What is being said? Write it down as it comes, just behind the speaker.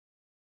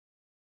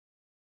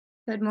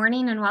Good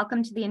morning and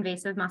welcome to the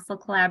Invasive Mussel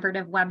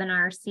Collaborative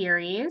webinar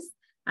series.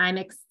 I'm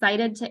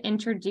excited to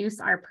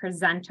introduce our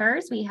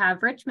presenters. We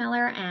have Rich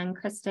Miller and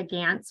Crysta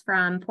Gantz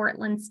from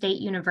Portland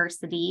State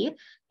University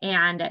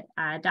and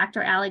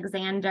Dr.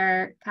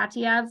 Alexander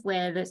Katiev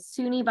with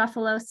SUNY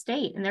Buffalo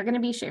State. And they're going to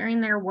be sharing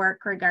their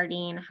work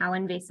regarding how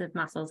invasive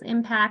mussels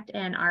impact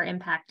and are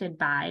impacted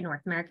by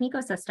North American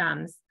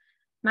ecosystems.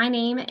 My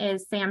name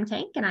is Sam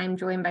Tank, and I'm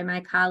joined by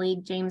my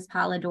colleague, James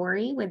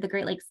Polidori with the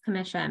Great Lakes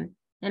Commission.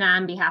 And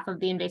on behalf of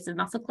the Invasive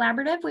Mussel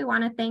Collaborative, we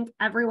want to thank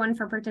everyone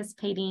for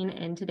participating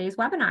in today's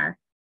webinar.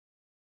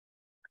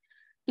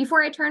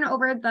 Before I turn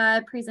over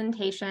the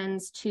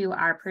presentations to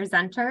our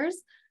presenters,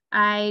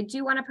 I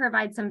do want to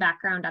provide some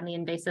background on the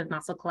Invasive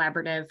Mussel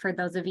Collaborative for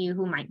those of you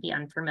who might be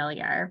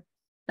unfamiliar.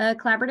 The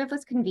collaborative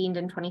was convened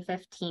in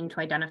 2015 to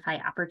identify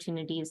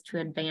opportunities to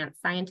advance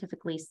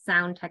scientifically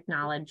sound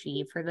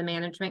technology for the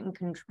management and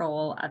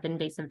control of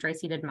invasive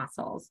dry-seeded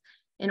mussels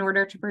in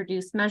order to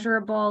produce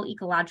measurable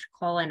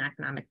ecological and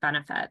economic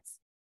benefits.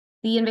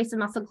 The Invasive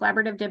Mussel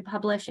Collaborative did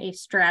publish a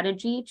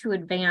strategy to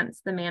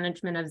advance the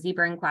management of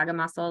zebra and quagga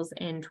mussels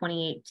in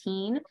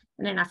 2018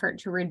 in an effort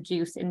to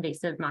reduce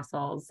invasive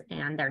mussels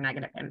and their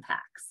negative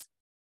impacts.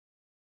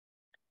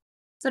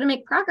 So to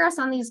make progress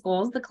on these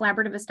goals, the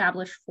collaborative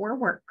established 4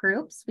 work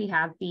groups. We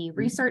have the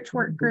research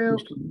work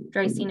group,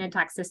 Dreisena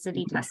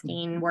toxicity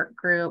testing work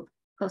group,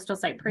 coastal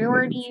site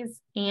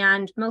priorities,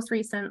 and most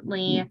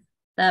recently,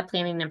 the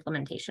planning and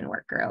implementation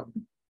work group.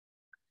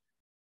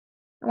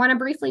 I want to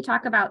briefly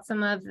talk about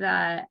some of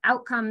the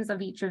outcomes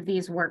of each of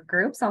these work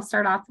groups. I'll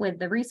start off with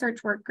the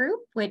research work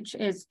group, which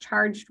is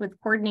charged with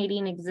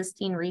coordinating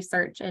existing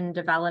research and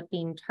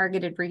developing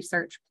targeted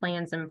research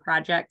plans and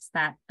projects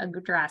that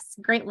address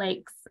Great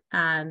Lakes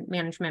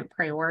management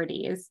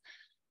priorities.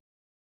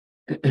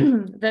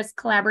 This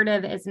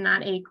collaborative is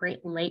not a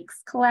Great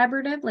Lakes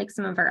collaborative like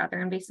some of our other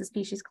invasive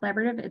species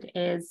collaborative. It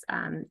is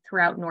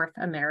throughout North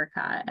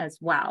America as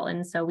well.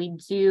 And so we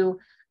do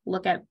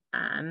look at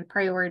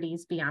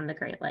priorities beyond the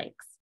Great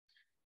Lakes.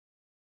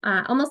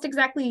 Almost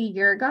exactly a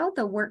year ago,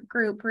 the work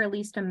group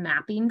released a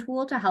mapping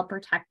tool to help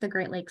protect the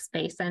Great Lakes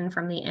Basin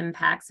from the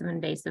impacts of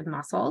invasive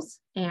mussels.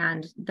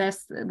 And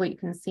this, what you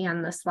can see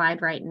on the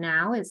slide right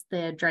now, is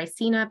the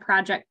Dreisena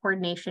Project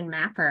Coordination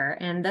Mapper.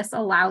 And this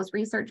allows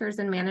researchers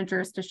and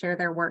managers to share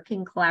their work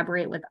and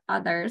collaborate with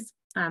others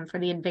for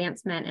the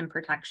advancement and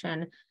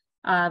protection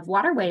of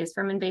waterways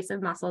from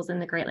invasive mussels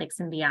in the Great Lakes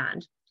and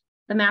beyond.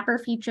 The mapper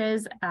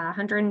features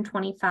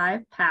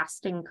 125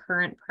 past and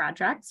current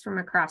projects from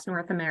across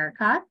North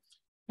America,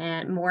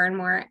 and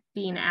more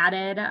being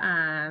added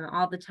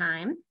all the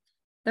time.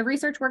 The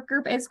research work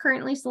group is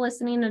currently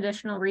soliciting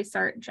additional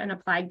research and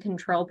applied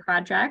control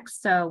projects.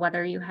 So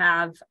whether you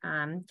have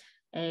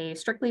a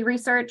strictly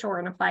research or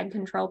an applied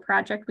control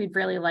project, we'd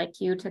really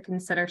like you to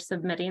consider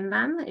submitting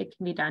them. It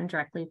can be done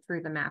directly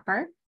through the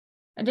mapper.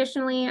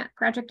 Additionally,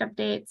 project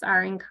updates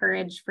are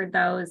encouraged for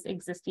those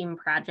existing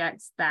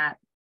projects that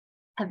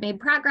have made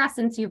progress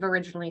since you've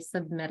originally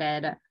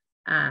submitted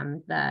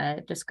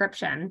the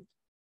description.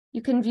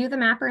 You can view the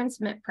mapper and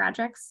submit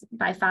projects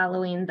by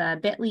following the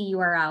bit.ly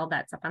URL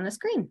that's up on the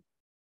screen.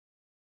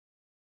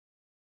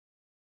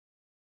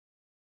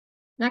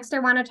 Next, I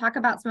want to talk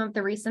about some of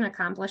the recent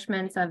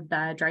accomplishments of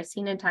the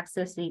Dreisena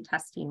toxicity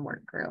testing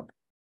work group.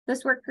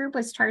 This work group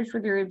was charged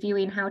with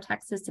reviewing how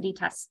toxicity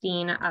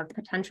testing of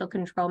potential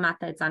control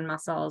methods on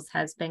mussels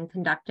has been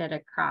conducted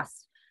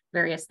across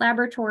various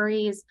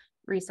laboratories,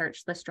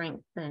 research the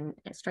strengths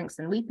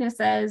and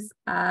weaknesses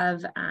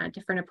of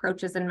different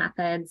approaches and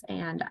methods,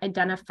 and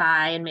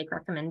identify and make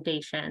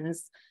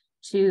recommendations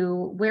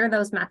to where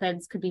those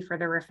methods could be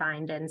further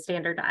refined and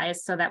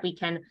standardized so that we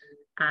can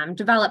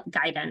develop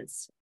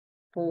guidance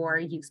for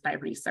use by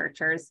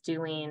researchers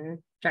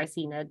doing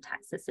Dreisena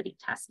toxicity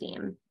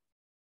testing.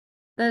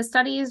 The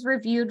studies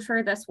reviewed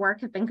for this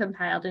work have been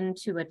compiled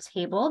into a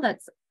table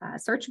that's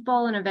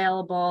searchable and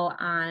available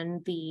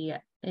on the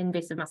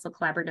Invasive Mussel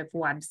Collaborative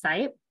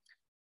website.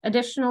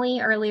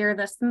 Additionally, earlier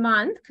this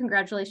month,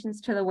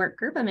 congratulations to the work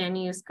group, a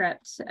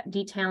manuscript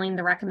detailing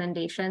the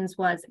recommendations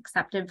was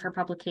accepted for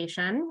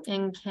publication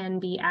and can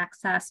be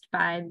accessed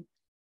by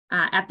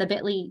at the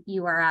bit.ly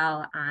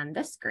URL on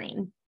this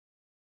screen.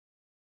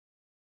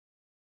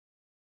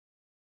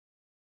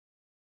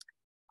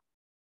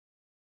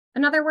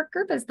 Another work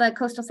group is the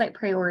Coastal Site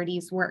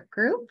Priorities work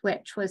group,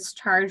 which was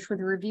charged with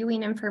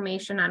reviewing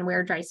information on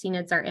where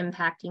Dreisenids are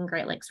impacting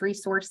Great Lakes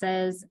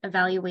resources,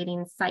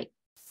 evaluating sites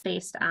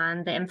based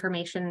on the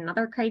information and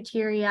other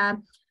criteria,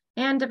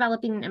 and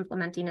developing and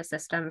implementing a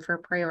system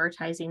for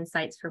prioritizing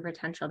sites for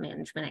potential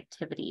management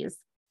activities.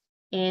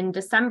 In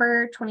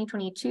December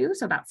 2022,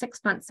 so about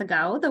 6 months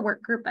ago, the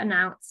work group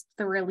announced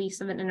the release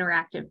of an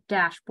interactive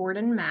dashboard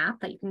and map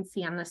that you can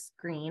see on the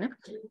screen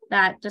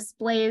that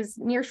displays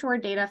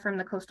nearshore data from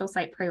the Coastal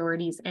Site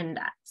Priorities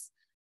Index.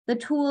 The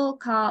tool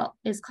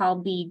is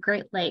called the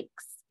Great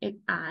Lakes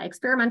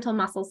Experimental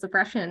Mussel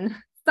Suppression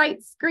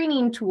Site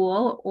Screening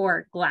Tool,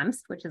 or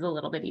GLEMS, which is a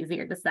little bit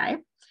easier to say.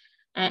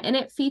 And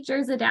it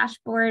features a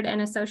dashboard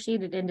and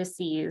associated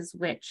indices,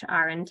 which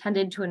are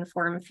intended to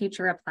inform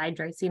future applied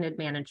dry seeded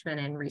management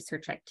and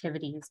research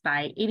activities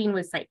by aiding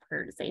with site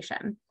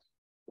prioritization.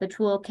 The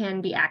tool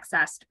can be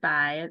accessed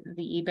by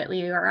the bit.ly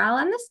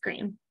URL on the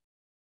screen.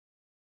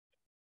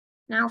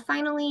 Now,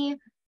 finally,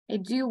 I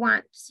do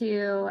want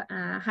to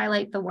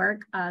highlight the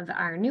work of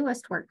our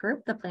newest work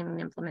group, the Planning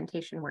and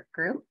Implementation Work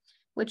Group,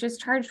 which is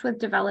charged with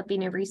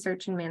developing a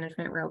research and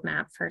management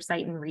roadmap for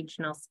site and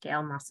regional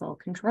scale mussel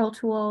control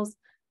tools,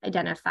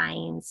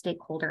 identifying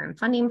stakeholder and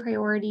funding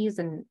priorities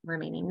and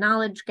remaining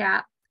knowledge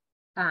gaps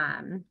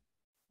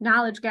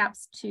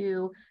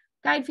to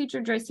guide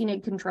future dry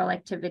seeded control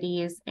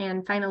activities,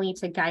 and finally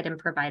to guide and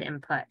provide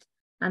input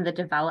on the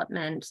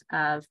development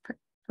of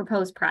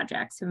proposed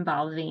projects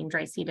involving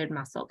dry seeded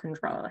mussel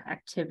control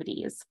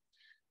activities.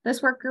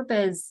 This work group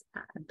is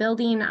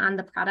building on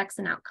the products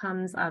and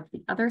outcomes of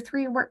the other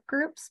 3 work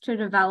groups to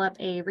develop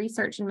a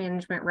research and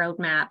management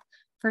roadmap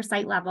for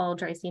site level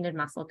dry seeded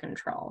mussel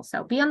control.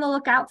 So be on the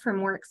lookout for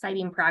more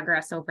exciting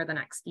progress over the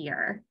next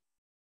year.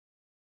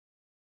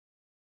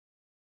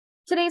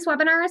 Today's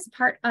webinar is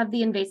part of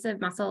the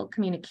Invasive Mussel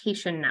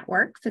Communication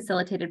Network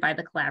facilitated by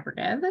the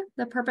Collaborative.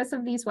 The purpose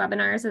of these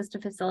webinars is to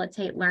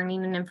facilitate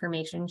learning and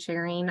information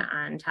sharing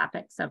on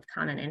topics of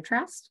common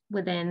interest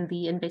within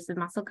the invasive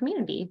mussel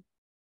community.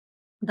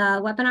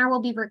 The webinar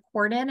will be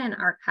recorded and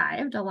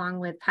archived along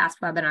with past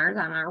webinars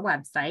on our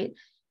website.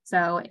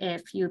 So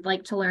if you'd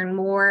like to learn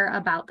more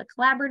about the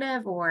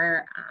Collaborative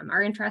or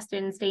are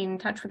interested in staying in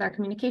touch with our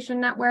communication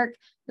network,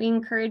 we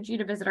encourage you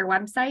to visit our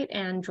website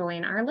and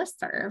join our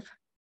listserv.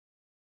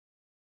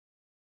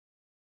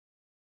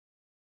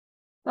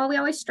 While we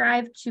always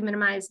strive to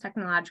minimize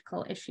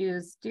technological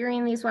issues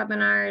during these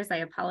webinars, I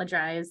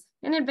apologize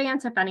in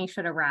advance if any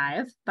should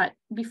arrive. But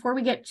before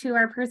we get to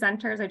our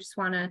presenters, I just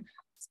want to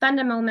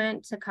spend a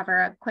moment to cover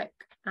a quick,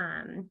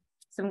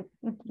 some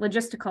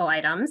logistical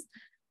items.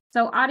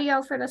 So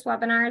audio for this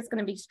webinar is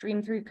going to be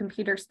streamed through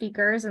computer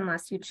speakers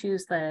unless you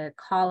choose the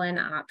call-in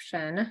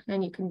option.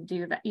 And you can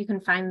do that. You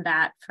can find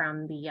that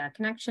from the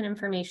connection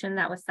information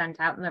that was sent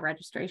out in the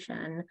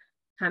registration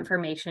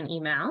confirmation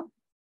email.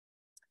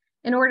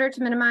 In order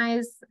to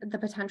minimize the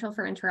potential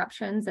for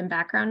interruptions and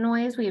background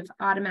noise, we've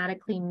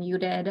automatically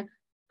muted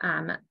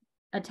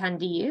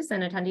attendees,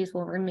 and attendees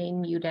will remain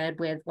muted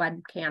with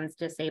webcams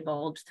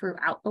disabled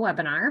throughout the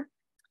webinar.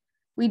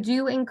 We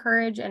do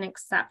encourage and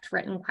accept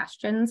written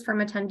questions from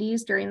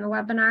attendees during the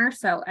webinar.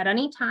 So at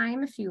any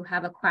time, if you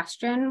have a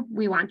question,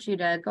 we want you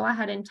to go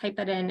ahead and type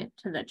it in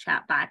to the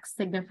chat box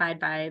signified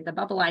by the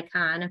bubble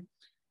icon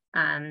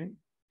on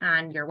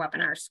your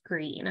webinar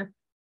screen.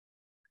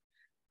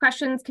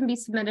 Questions can be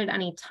submitted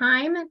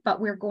anytime, but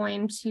we're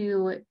going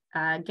to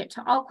get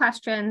to all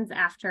questions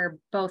after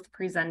both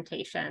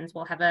presentations.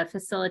 We'll have a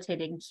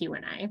facilitated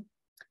Q&A.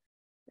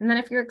 And then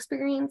if you're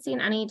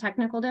experiencing any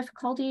technical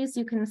difficulties,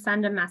 you can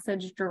send a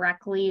message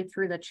directly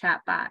through the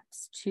chat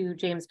box to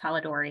James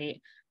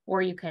Polidori,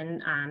 or you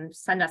can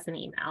send us an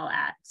email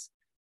at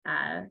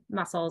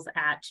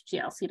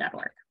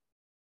mussels@glc.org.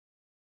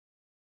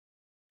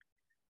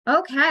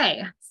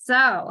 Okay,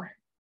 so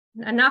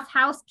enough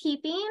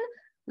housekeeping.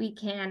 We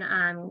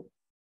can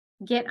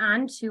get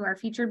on to our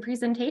featured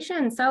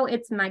presentation. So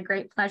it's my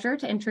great pleasure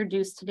to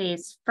introduce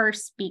today's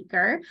first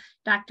speaker,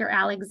 Dr.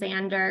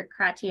 Alexander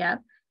Kratiev.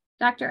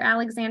 Dr.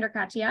 Alexander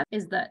Kratiev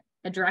is the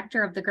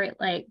director of the Great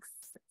Lakes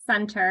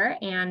Center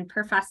and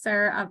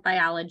professor of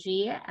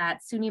biology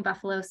at SUNY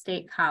Buffalo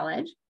State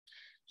College.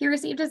 He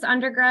received his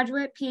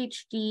undergraduate,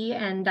 PhD,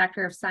 and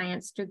Doctor of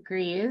Science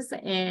degrees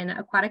in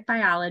aquatic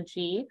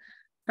biology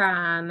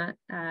from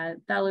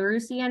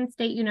Belarusian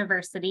State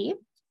University.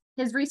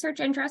 His research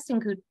interests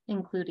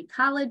include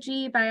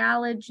ecology,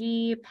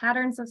 biology,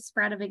 patterns of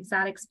spread of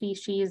exotic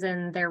species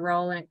and their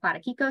role in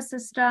aquatic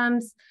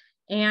ecosystems,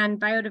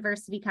 and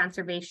biodiversity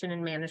conservation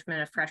and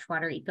management of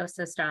freshwater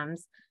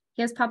ecosystems.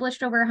 He has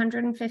published over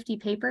 150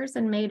 papers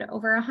and made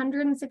over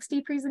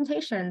 160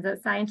 presentations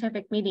at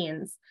scientific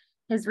meetings.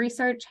 His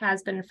research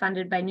has been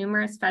funded by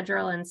numerous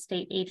federal and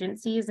state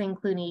agencies,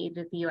 including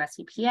the US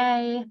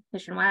EPA,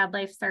 Fish and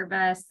Wildlife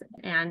Service,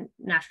 and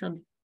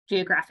National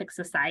Geographic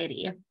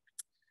Society.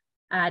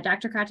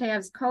 Dr.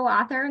 Kratiev's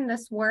co-author in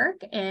this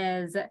work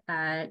is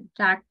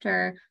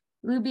Dr.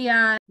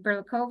 Lubia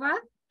Berlikova.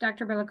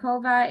 Dr.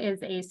 Berlikova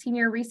is a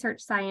senior research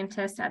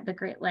scientist at the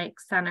Great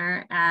Lakes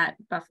Center at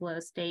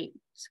Buffalo State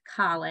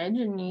College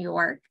in New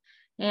York,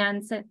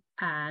 and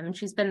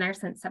she's been there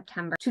since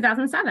September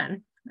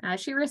 2007.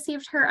 She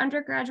received her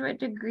undergraduate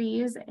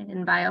degrees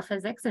in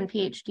biophysics and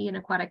PhD in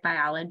aquatic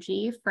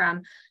biology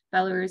from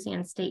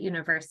Belarusian State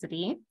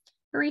University.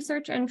 Her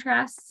research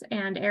interests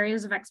and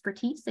areas of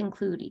expertise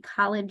include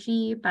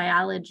ecology,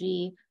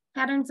 biology,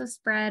 patterns of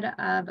spread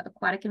of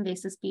aquatic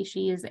invasive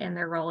species and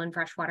their role in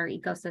freshwater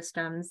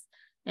ecosystems,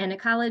 and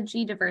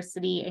ecology,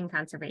 diversity, and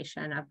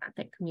conservation of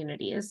benthic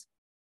communities.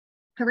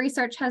 Her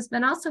research has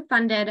been also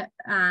funded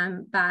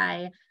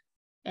by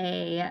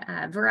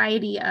a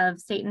variety of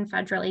state and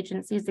federal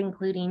agencies,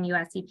 including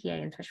US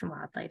EPA and Fish and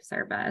Wildlife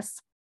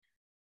Service.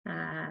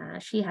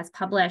 She has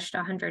published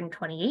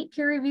 128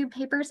 peer-reviewed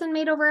papers and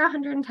made over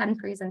 110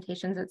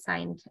 presentations at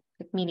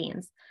scientific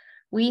meetings.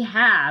 We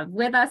have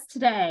with us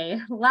today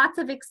lots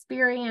of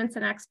experience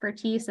and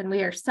expertise, and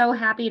we are so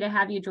happy to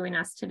have you join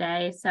us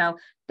today. So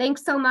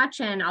thanks so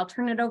much, and I'll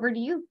turn it over to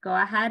you. Go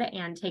ahead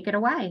and take it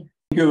away.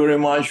 Thank you very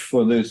much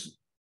for this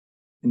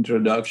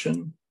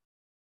introduction.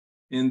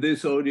 In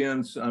this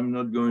audience, I'm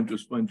not going to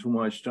spend too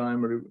much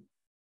time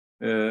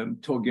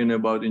talking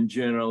about in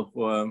general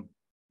for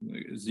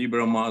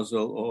zebra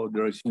mussel or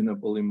Dracena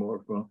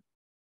polymorpha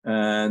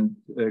and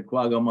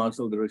quagga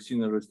mussel,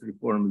 Dracena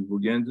restriformis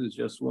bugensis.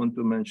 Just want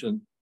to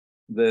mention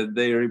that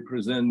they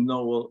represent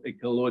novel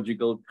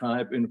ecological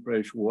type in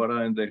fresh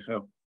water, and they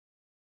have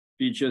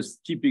features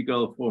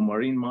typical for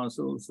marine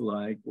mussels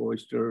like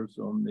oysters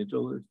or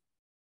mytilus.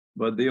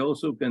 But they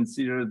also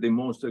consider the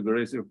most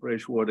aggressive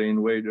freshwater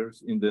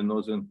invaders in the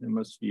Northern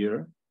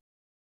Hemisphere.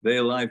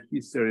 Their life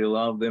history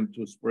allowed them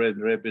to spread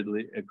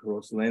rapidly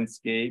across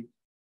landscape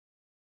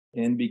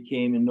and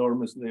became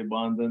enormously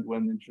abundant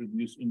when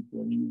introduced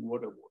into a new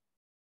water body.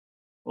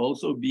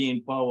 Also,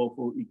 being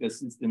powerful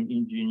ecosystem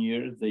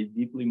engineers, they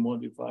deeply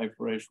modify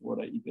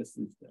freshwater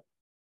ecosystem.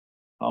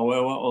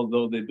 However,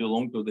 although they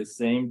belong to the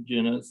same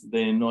genus,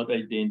 they are not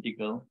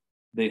identical.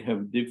 They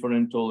have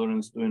different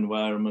tolerance to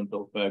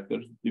environmental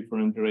factors,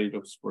 different rate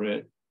of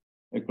spread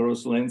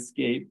across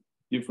landscape,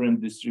 different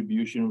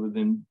distribution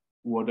within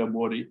water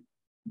body,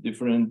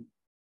 different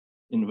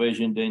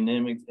invasion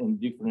dynamics, and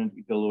different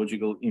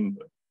ecological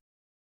impact.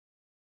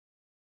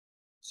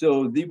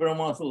 So zebra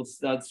mussels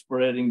start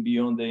spreading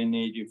beyond their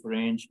native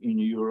range in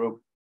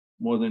Europe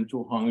more than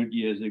 200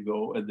 years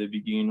ago at the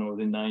beginning of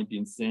the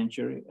 19th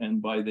century.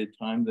 And by the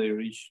time they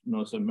reached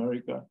North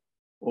America,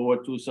 over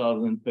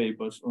 2,000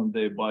 papers on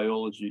their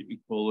biology,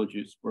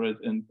 ecology, spread,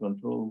 and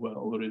control were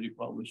already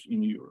published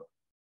in Europe.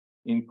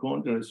 In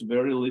contrast,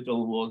 very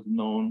little was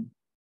known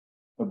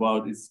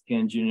about its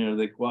congener,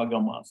 the quagga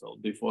mussel,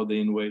 before they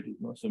invaded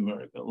North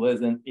America. Less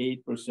than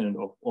 8%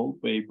 of all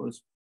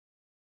papers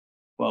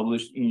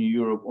published in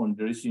Europe on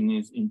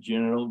Dracenids in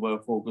general were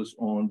focused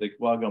on the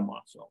quagga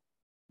mussel.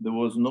 There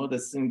was not a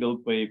single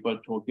paper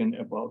talking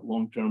about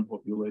long-term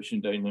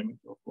population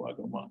dynamics of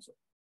quagga mussel.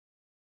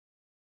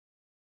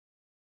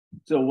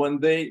 So when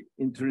they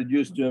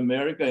introduced to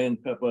America, and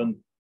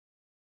happened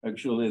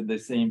actually at the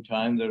same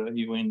time, there are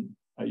even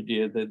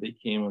ideas that they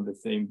came on the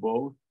same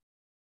boat.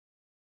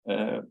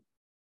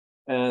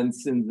 And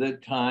since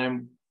that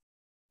time,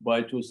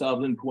 by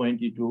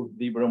 2022,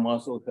 zebra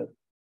mussel had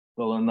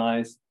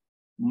colonized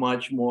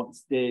much more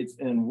states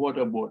and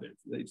water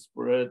bodies. They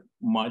spread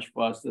much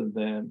faster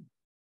than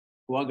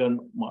quagga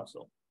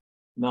mussel.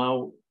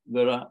 Now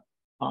there are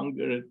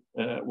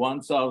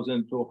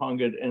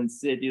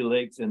 1,230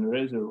 lakes and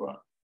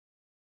reservoirs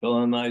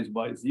colonized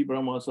by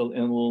zebra mussel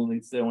and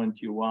only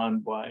 71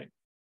 by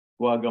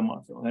quagga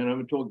mussel. And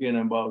I'm talking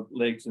about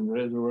lakes and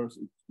reservoirs,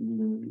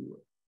 excluding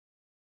rivers.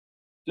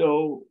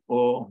 So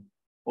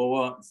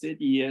over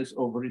 30 years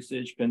of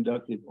research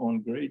conducted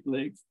on Great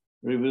Lakes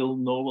revealed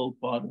novel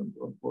patterns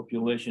of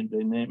population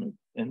dynamics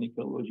and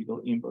ecological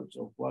impacts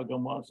of quagga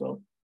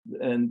mussel.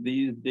 And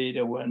these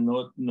data were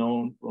not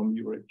known from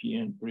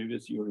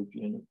previous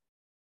European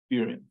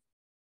experience.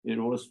 It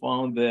was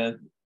found that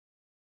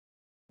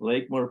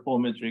lake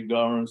morphometry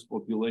governs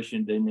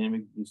population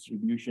dynamic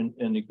distribution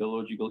and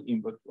ecological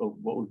impact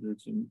of both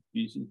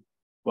species,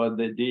 but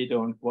the data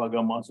on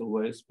quagga mussel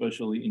were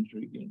especially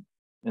intriguing.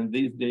 And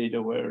these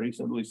data were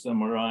recently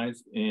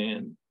summarized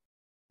in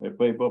a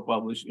paper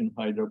published in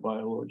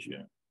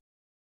Hydrobiology.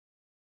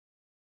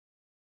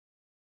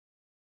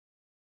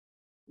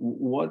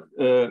 What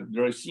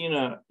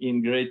Dracena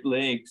in Great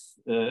Lakes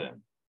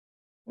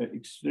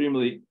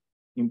extremely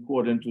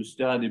important to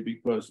study,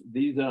 because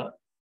these are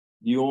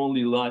the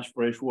only large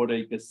freshwater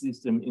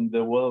ecosystem in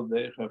the world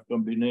that have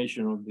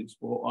combination of these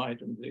four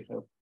items. They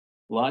have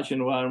large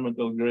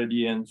environmental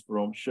gradients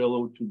from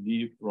shallow to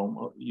deep, from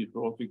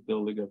eutrophic to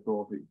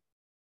oligotrophic.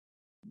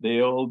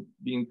 They all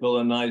being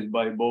colonized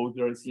by both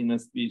Dracena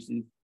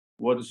species.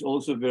 What is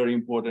also very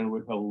important, we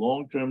have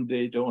long-term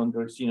data on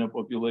Dracena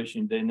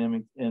population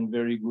dynamics and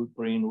very good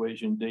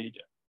pre-invasion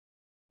data.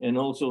 And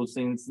also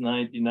since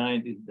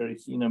 1990s,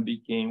 Dracena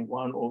became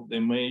one of the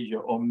major,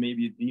 or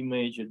maybe the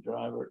major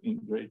driver in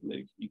Great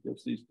Lakes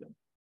ecosystem.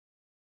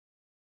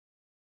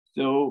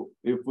 So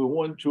if we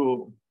want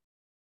to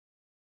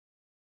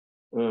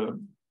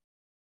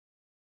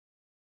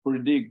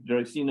predict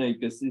Dracena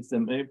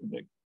ecosystem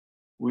effect,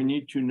 we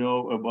need to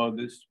know about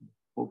this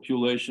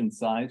population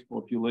size,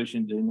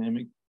 population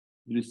dynamic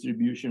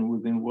distribution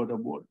within water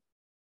body.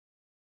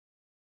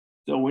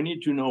 So we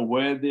need to know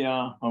where they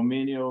are, how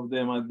many of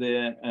them are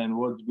there, and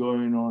what's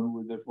going on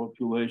with the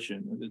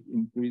population, is it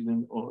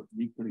increasing or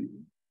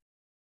decreasing?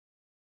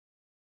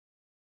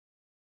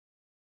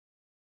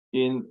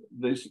 In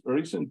this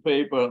recent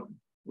paper,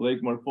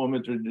 lake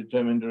morphometry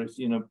determined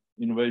Dracena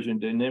invasion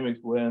dynamics,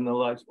 we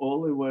analyzed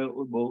all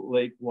available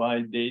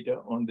lake-wide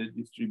data on the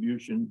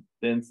distribution,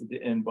 density,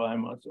 and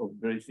biomass of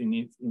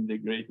Dracenids in the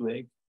Great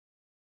Lakes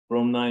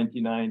from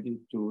 1990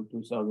 to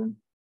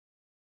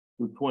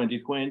to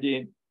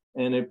 2020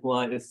 and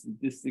apply a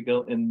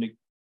statistical and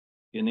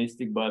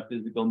mechanistic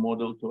biophysical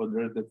model to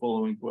address the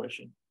following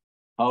question.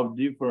 How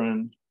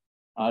different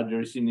are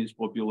Dracaena's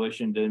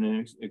population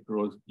dynamics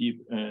across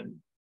deep and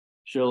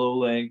shallow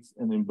lakes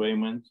and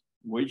embayments?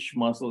 Which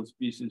mussel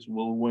species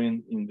will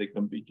win in the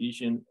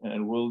competition,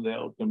 and will the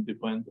outcome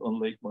depend on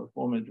lake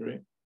morphometry?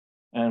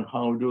 And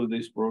how do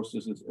these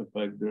processes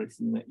affect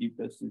Dracaena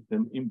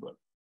ecosystem impact?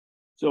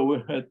 So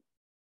we had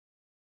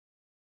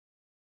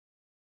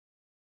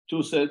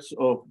two sets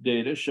of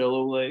data: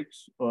 shallow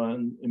lakes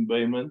on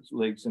embayments,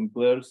 Lake St.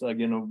 Clair,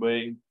 Saginaw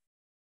Bay,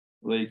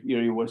 Lake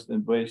Erie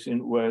Western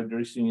Basin, where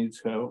Dracaenids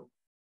have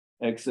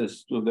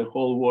access to the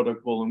whole water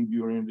column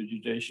during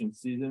vegetation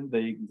season.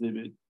 They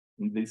exhibit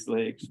in these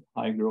lakes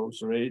high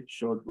growth rate,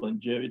 short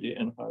longevity,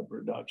 and high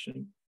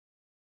production.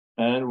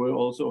 And we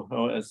also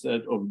have a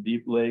set of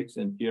deep lakes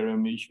in Ontario,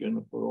 Michigan,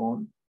 and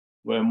Huron,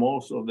 where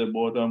most of the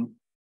bottom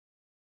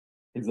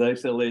is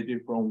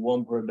isolated from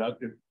warm,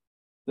 productive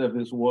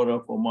surface water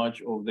for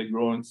much of the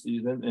growing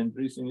season, and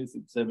Dracaenids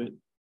exhibit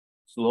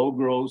slow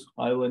growth,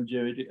 high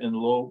longevity, and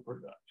low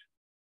production.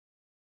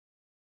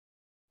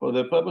 For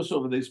the purpose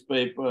of this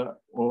paper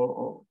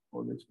or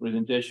this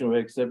presentation, we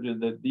accepted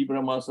that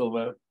zebra mussel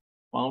were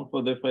found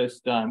for the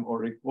first time or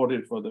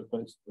reported for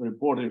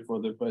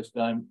the first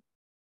time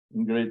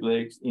in Great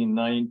Lakes in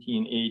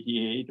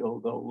 1988,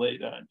 although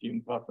later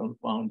Jim Carton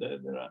found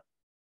that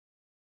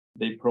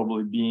they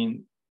probably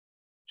been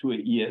 2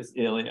 years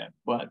earlier.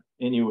 But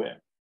anyway,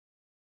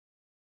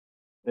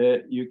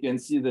 you can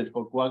see that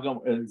for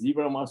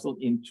zebra mussel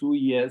in 2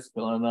 years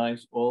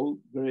colonized all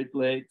Great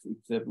Lakes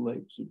except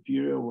Lake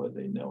Superior, where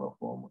they never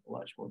form a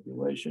large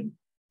population.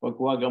 For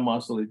quagga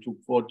mussel, it took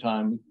 4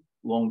 times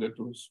longer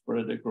to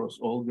spread across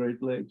all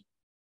Great Lakes.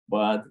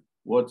 But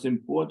what's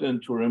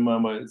important to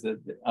remember is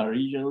that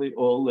originally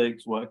all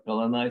lakes were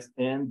colonized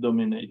and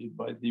dominated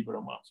by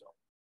zebra mussel,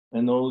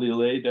 and only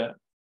later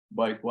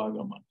by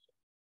quagga mussel.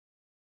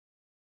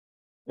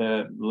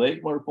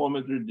 Lake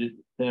morphometry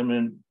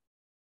determined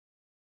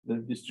the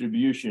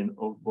distribution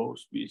of both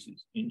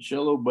species. In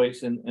shallow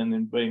basin and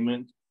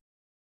embayment,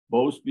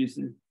 both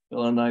species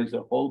colonize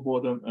the whole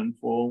bottom and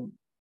form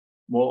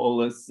more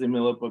or less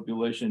similar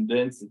population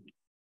density.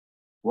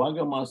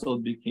 Quagga mussel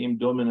became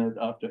dominant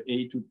after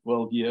 8 to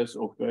 12 years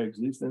of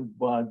coexistence,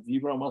 but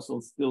zebra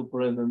mussel still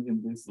present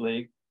in this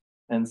lake,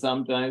 and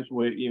sometimes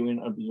we even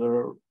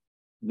observe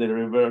the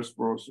reverse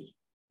process.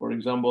 For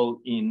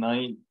example, in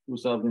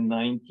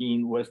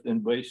 2019, Western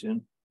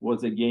Basin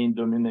was again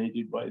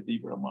dominated by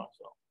zebra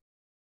mussel.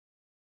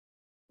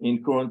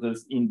 In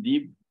contrast, in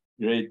deep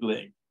Great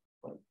Lakes,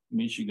 like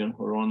Michigan,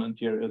 Huron,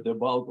 Ontario, the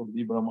bulk of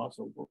zebra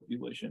mussel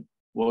population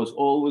was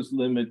always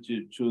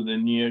limited to the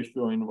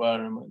nearshore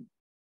environment,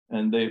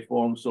 and they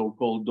form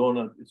so-called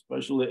donut,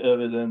 especially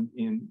evident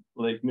in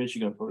Lake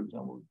Michigan, for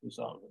example, in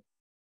 2000.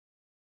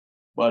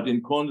 But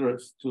in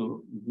contrast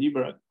to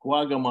zebra,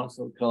 quagga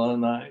mussel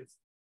colonize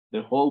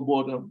the whole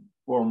bottom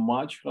for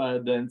much higher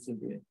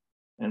density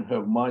and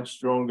have much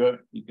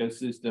stronger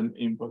ecosystem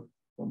impact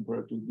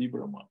compared to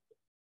zebra mussel.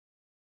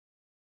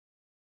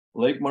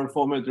 Lake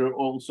morphometry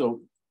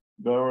also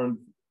governed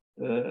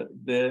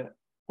the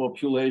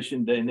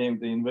population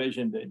dynamic, the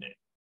invasion dynamic.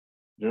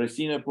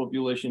 Dracaena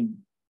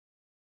population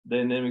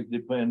dynamics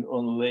depend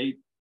on lake,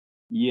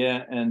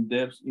 year, and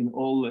depth in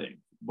all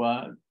lakes,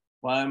 but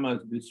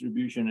biomass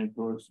distribution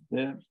across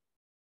depth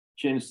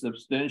changed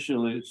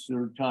substantially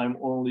through time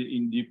only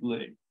in deep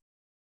lakes.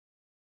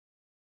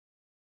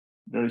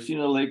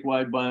 Dracaena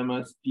lake-wide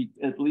biomass peaked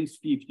at least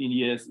 15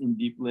 years in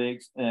deep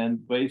lakes,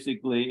 and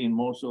basically in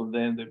most of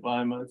them, the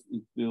biomass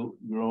is still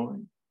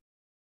growing.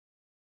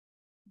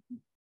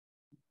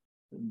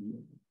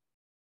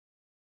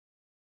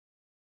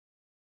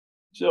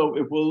 So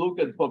if we look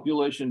at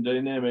population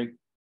dynamic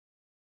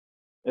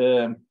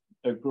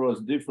across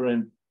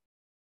different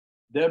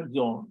depth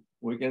zones,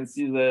 we can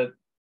see that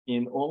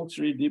in all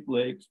 3 deep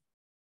lakes,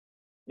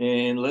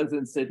 in less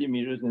than 30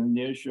 meters in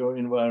nearshore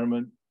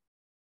environment,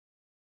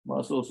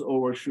 mussels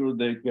overshoot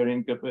their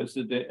carrying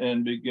capacity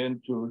and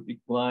begin to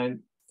decline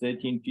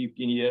 13,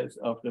 15 years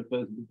after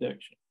first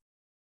detection.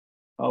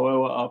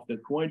 However, after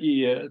 20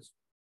 years,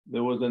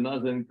 there was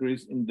another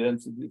increase in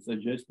density,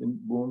 suggesting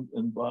boom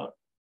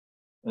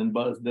and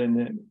bust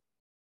dynamics.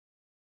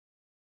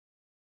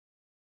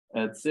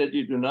 At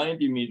 30 to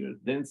 90 meters,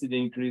 density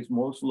increased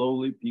more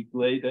slowly, peaked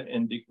later,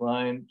 and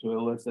declined to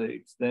a lesser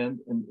extent.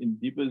 And in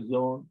deeper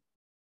zone,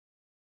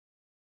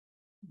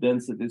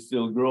 density is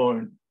still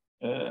growing.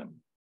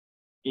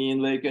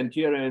 In Lake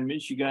Ontario and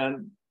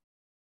Michigan,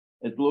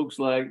 it looks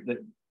like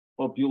the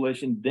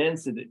population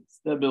density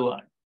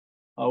stabilized.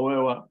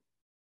 However,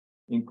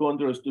 in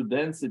contrast to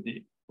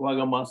density,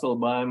 quagga mussel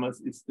biomass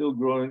is still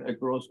growing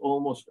across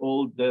almost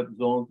all depth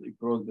zones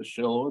across the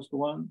shallowest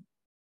one,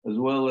 as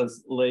well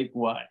as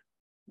lake-wide,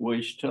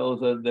 which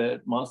tells us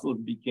that mussels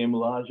became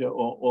larger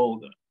or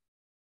older. A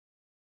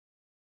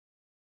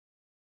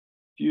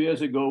few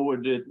years ago, we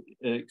did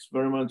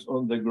experiments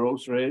on the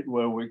growth rate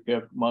where we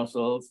kept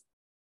mussels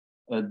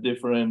at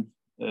different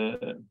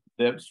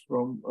depths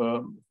from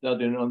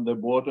starting on the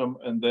bottom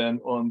and then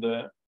on the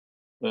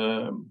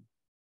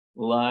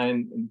line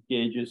and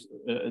cages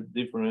at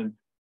different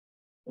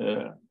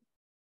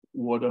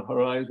water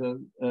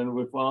horizons. And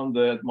we found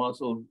that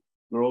mussel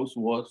growth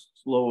was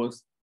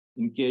slowest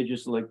in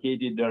cages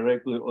located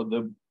directly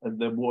at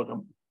the bottom,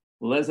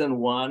 less than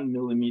 1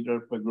 millimeter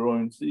per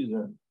growing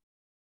season,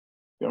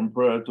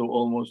 compared to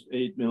almost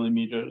 8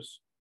 millimeters.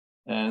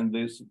 And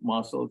this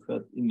mussel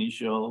had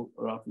initial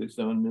roughly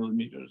 7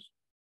 millimeters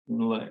in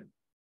length.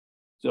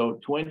 So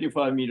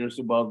 25 meters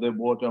above the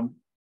bottom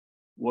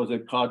was a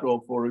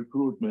cutoff for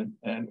recruitment.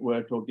 And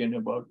we're talking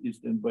about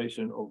eastern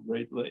basin of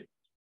Great Lakes,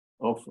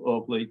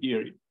 of Lake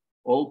Erie.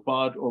 All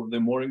part of the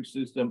mooring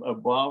system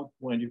above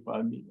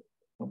 25 meters,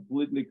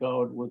 completely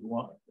covered with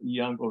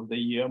young of the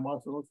year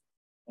mussels,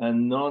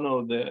 and none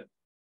of the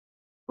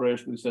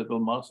freshly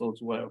settled mussels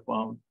were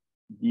found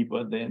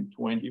deeper than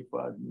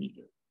 25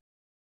 meters.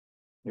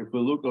 If we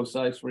look at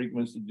size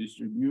frequency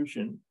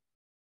distribution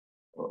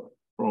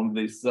from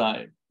this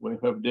side, we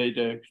have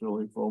data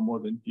actually for more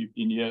than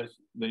 15 years.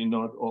 They're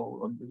not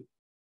all on the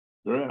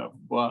graph,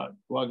 but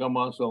quagga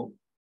mussel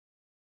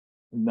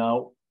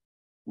now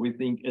we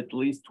think at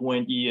least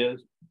 20 years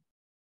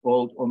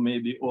old or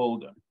maybe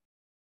older.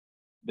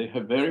 They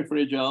have very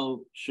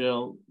fragile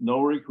shell,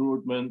 no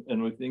recruitment,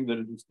 and we think that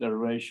it is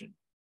starvation.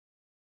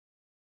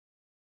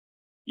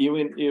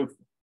 Even if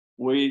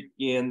we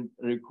can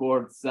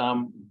record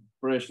some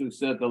freshly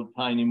settled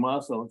tiny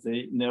mussels,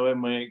 they never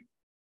make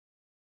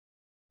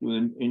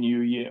to a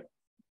new year,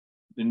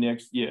 the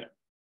next year.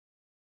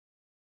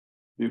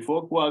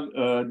 Before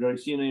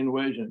Dracaena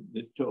invasion,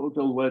 the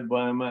total wet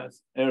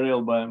biomass,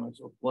 aerial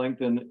biomass of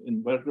plankton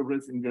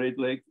invertebrates in Great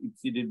Lakes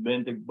exceeded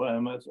benthic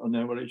biomass on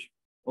average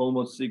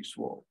almost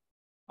sixfold.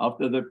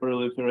 After the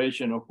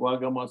proliferation of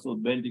quagga mussel,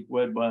 benthic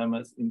wet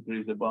biomass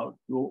increased about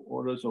 2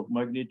 orders of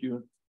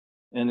magnitude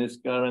and is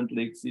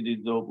currently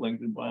exceeded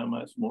zooplankton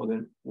biomass more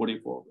than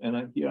 40-fold.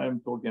 And here I'm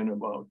talking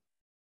about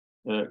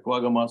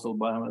quagga mussel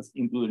biomass,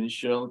 including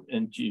shell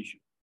and tissue.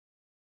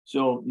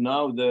 So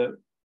now the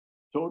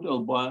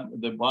total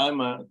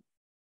biomass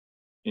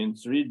in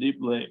 3 deep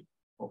lakes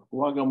of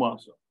quagga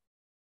mussel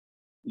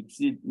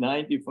exceed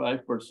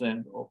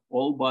 95% of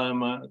all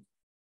biomass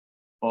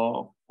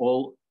of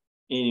all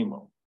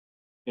animals,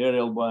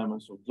 aerial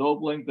biomass of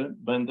zooplankton,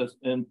 benthos,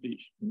 and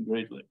fish in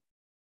Great Lakes.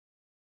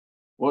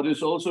 What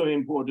is also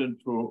important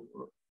to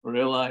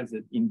realize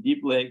that in deep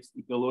lakes,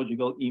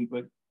 ecological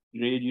impact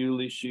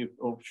gradually shift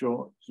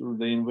offshore through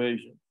the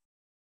invasion.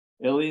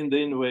 Early in the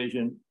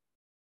invasion,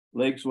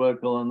 lakes were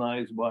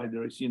colonized by the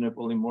Dracaena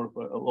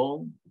polymorpha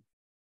alone,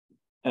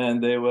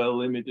 and they were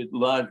limited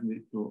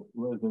largely to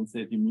less than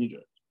 30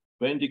 meters.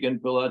 Benthic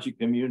and pelagic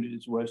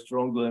communities were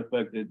strongly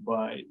affected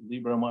by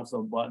zebra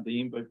mussel, but the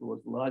impact was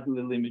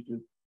largely limited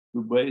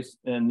to base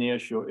and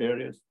nearshore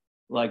areas,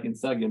 like in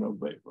Saginaw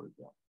Bay, for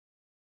example.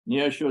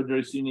 Nearshore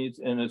Dracaenids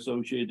and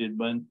associated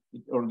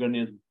benthic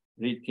organisms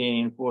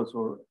retain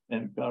phosphorus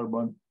and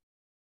carbon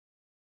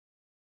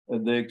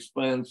at the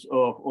expense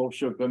of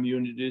offshore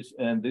communities,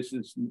 and this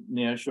is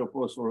nearshore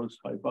phosphorus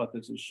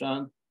hypothesis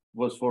shunt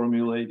was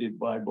formulated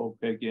by Bob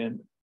Keke and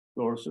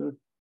Dorser,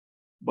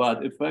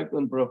 but effect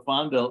on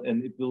profundal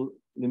and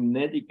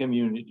hypolimnion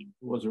community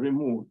was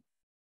removed.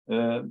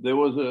 There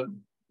was a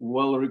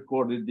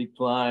well-recorded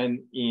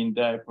decline in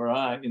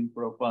diapora in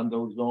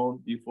profundal zone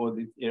before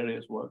these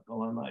areas were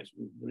colonized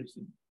with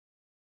Dracaena.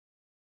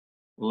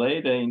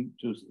 Later in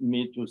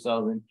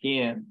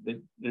mid-2010,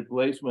 the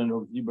replacement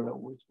of zebra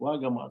with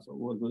quagga mussel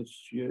was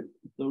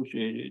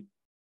associated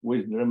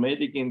with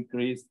dramatic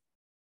increase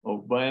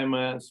of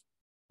biomass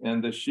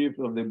and the shift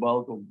of the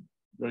bulk of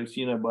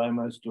Dracaena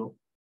biomass to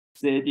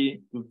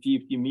 30 to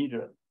 50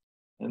 meters.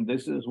 And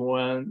this is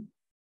when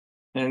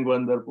Henk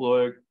van der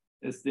Ploeg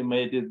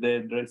estimated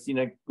the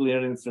Dracaena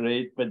clearance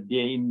rate per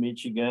day in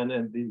Michigan,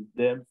 and this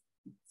depth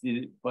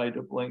exceeded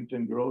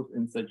phytoplankton growth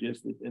and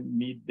suggested a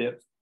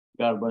mid-depth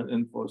carbon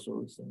and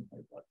phosphorus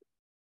hypothesis.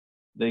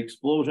 The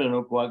explosion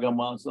of quagga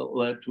mussel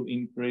led to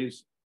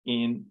increase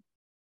in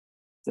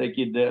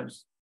second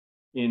depths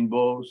in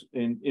both,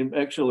 in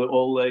actually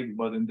all lakes,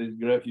 but in this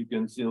graph you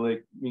can see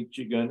Lake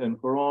Michigan and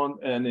Huron,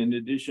 and in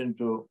addition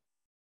to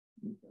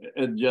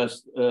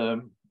just a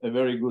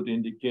very good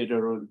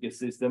indicator of the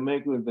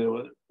systemically, there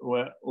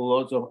were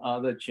lots of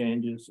other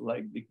changes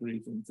like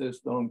decrease in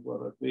cystone,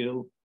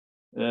 chlorophyll,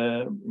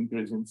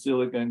 increase in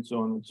silica, and so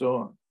on and so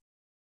on.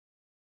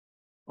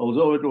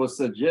 Although it was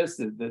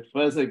suggested that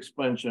further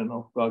expansion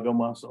of quagga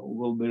mussel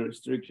will be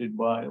restricted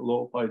by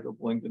low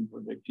phytoplankton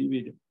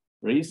productivity,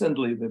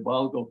 recently the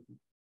bulk of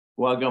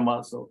quagga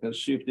mussel has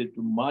shifted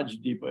to much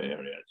deeper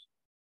areas.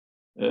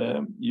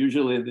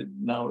 Usually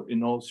now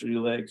in all 3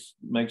 lakes,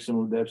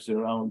 maximum depths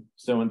around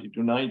 70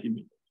 to 90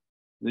 meters.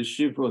 This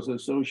shift was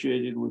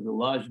associated with a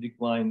large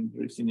decline in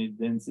Dracaena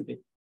density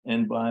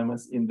and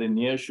biomass in the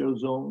nearshore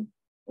zone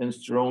and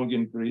strong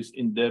increase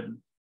in depth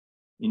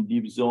in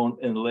deep zone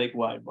and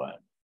lake-wide biomass.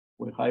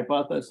 We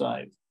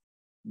hypothesize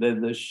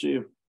that the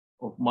shift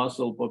of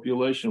mussel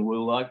population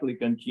will likely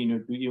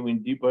continue to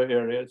even deeper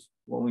areas,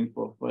 allowing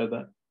for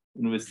further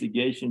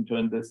investigation to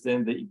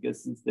understand the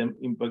ecosystem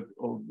impact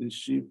of this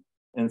shift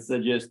and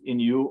suggest a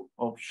new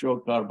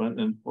offshore carbon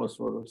and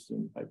phosphorus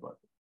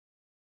hypothesis.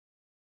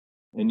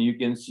 And you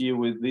can see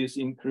with this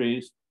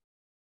increase,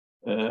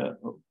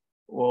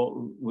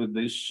 or with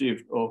this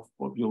shift of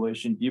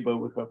population deeper,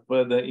 we have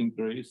further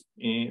increase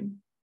in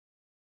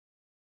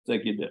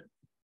psychedelic.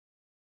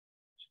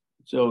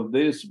 So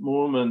this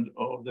movement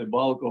of the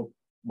bulk of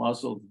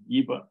mussels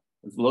deeper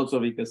has lots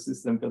of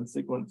ecosystem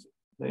consequences.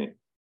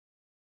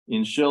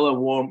 In shallow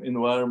warm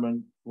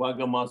environment,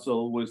 quagga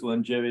mussel with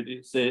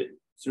longevity, say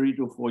 3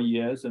 to 4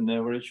 years on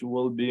average,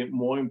 will be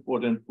more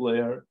important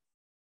player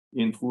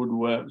in food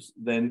webs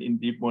than in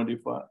deep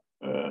modified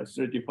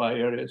certified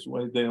areas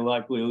where they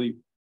likely live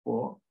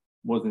for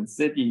more than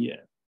 30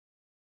 years.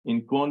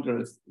 In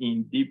contrast,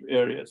 in deep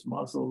areas,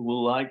 mussels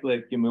will likely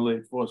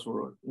accumulate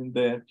phosphorus in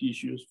their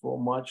tissues for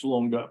much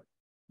longer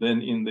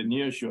than in the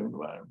nearshore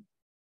environment.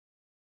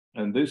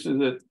 And this is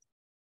a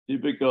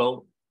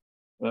typical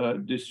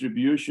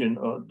distribution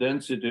or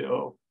density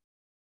of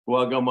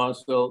quagga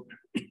mussel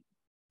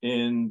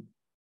in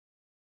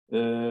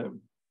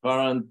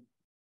current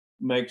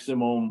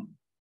maximum,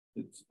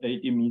 it's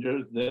 80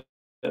 meters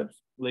depth,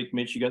 Lake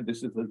Michigan.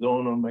 This is the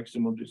zone of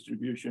maximum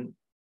distribution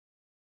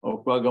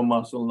of quagga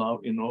mussel now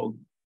in all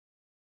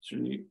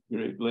 3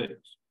 Great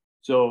Lakes.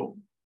 So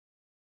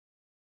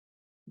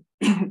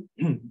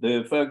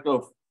the effect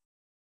of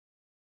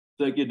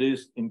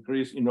psychedelics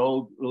increase in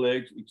all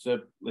lakes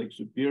except Lake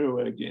Superior,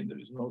 where again there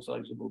is no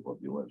sizable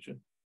population.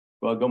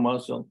 Quagga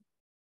mussel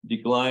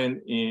decline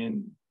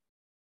in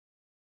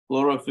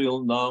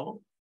chlorophyll now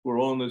for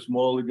only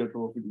small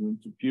oligotrophic in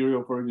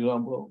Superior, for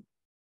example,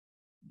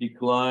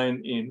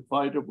 decline in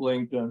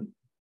phytoplankton,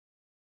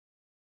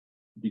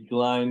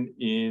 decline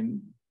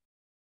in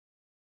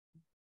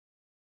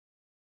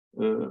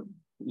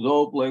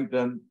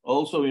zooplankton,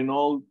 also in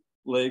all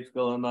lakes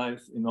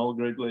colonized, in all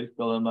Great Lakes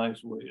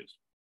colonized ways.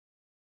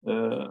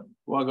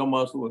 Quagga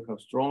mussel will have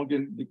strong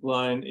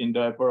decline in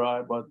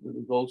diaperi, but there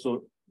is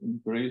also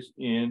increase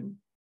in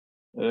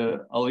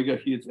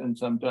oligoheads, and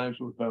sometimes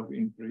we have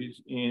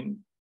increase in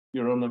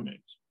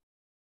chironomics.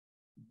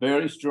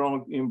 Very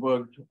strong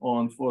impact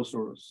on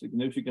phosphorus,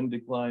 significant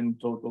decline in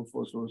total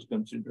phosphorus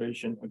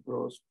concentration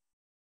across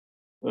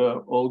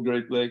all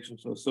Great Lakes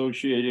is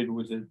associated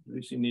with the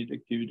racemate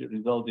activity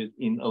resulted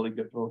in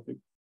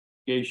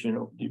oligotrophication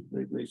of deep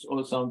Great Lakes,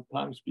 or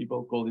sometimes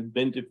people call it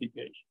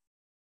bentification.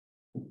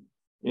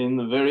 In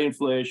the very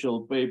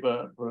influential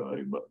paper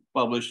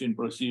published in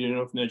Proceedings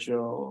of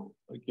Natural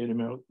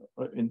Academy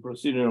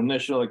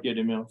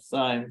of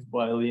Science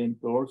by Lee and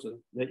Corsa,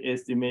 they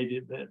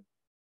estimated that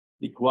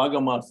the quagga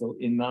mussel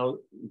is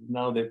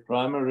now the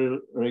primary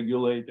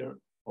regulator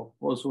of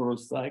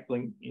phosphorus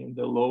cycling in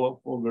the lower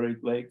 4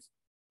 Great Lakes,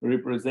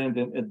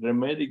 representing a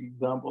dramatic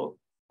example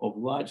of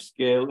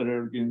large-scale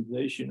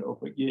reorganization of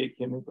a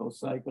geochemical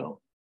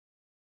cycle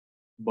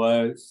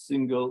by a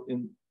single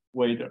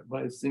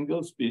by a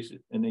single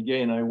species. And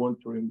again, I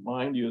want to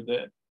remind you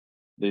that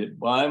the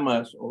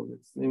biomass of the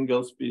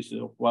single species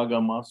of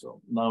quagga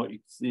mussel now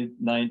exceeds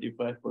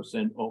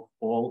 95% of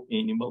all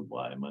animal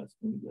biomass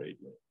in Great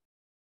Lakes.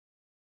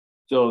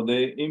 So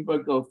the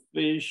impact of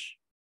fish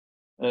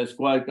is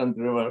quite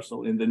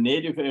controversial. In the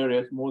native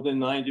areas, more than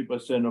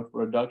 90% of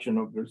production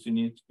of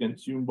gracinids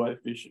consumed by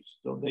fishes.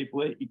 So they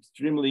play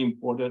extremely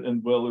important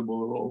and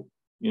valuable role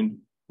in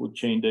food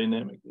chain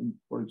dynamics,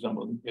 for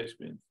example, in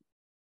Caspian Sea.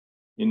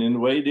 In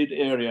invaded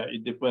area,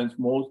 it depends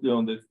mostly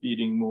on the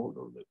feeding mode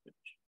of the fish.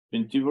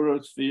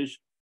 Pentivorous fish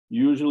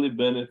usually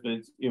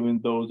benefits even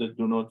those that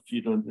do not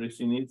feed on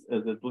gracinids,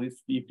 as at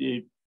least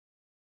 58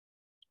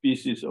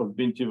 species of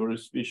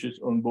pentivorous fishes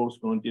on both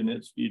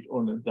continents feed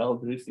on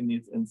adult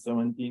gracinids and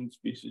 17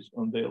 species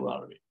on their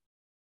larvae.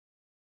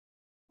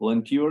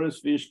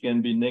 Plantivorous fish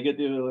can be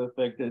negatively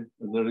affected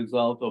as a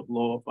result of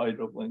lower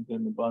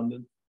phytoplankton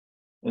abundance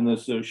and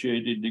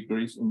associated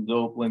decrease in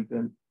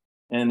zooplankton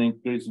and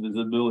increased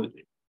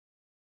visibility.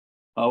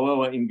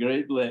 However, in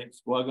Great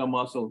Lakes, quagga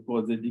mussel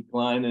caused a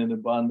decline in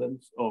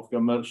abundance of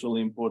commercially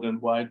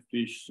important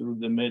whitefish through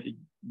dramatic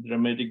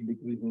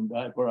decrease in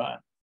diaperi.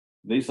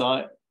 This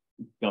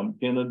outcome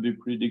cannot be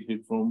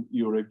predicted from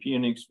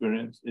European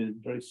experience, as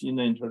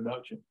Dracaena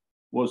introduction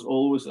was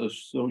always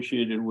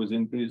associated with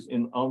increase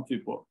in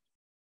amphipods.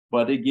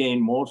 But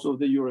again, most of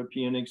the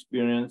European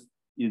experience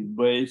is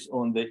based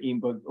on the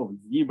impact of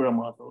zebra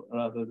mussel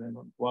rather than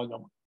on quagga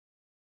mussel.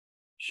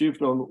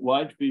 Shift on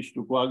whitefish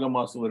to quagga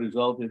mussel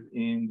resulted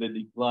in the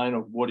decline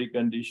of body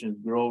conditions,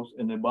 growth,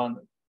 and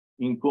abundance.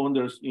 In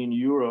contrast, in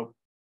Europe,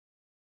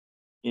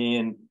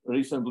 in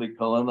recently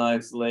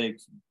colonized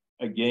lakes,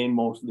 again,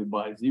 mostly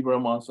by zebra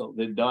mussel,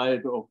 the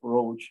diet of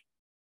roach,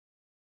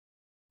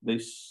 they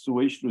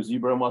switched to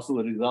zebra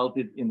mussel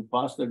resulted in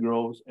faster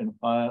growth and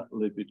higher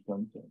lipid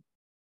content.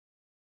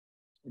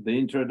 The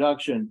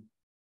introduction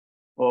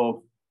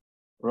of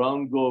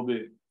round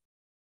goby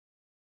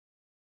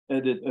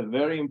added a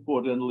very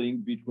important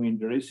link between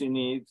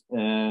gracinids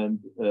and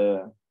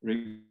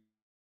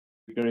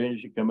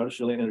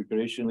commercially and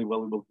recreationally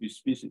valuable fish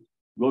species.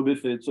 Goby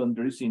feeds on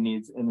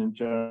dracenids and in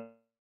turn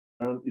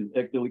is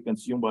actively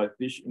consumed by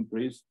fish,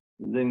 increasing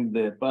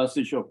the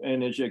passage of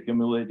energy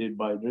accumulated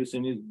by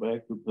dracenids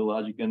back to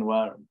pelagic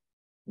environment.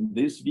 In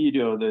this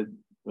video that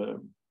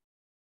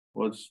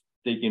was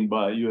taken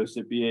by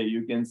USAPA,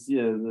 you can see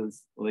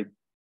this like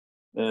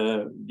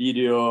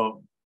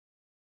video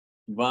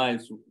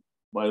device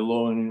by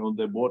lowering on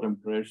the bottom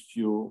crash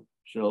tube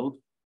shells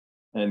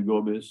and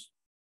gobies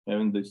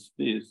having this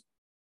feast.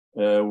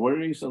 We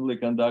recently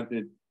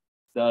conducted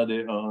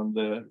study on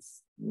the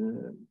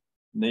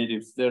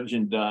native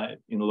sturgeon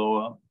diet in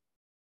lower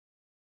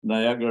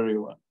Niagara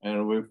River,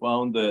 and we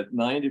found that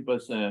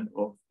 90%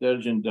 of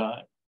sturgeon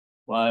diet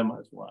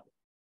biomass-wise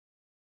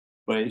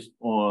based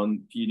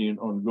on feeding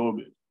on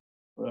gobies,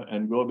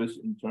 and gobies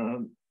in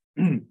turn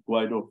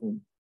quite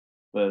often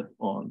fed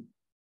on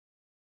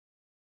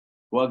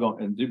quagga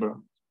and zebra.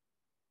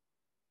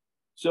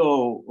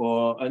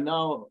 So, and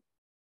now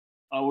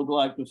I would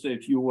like to say a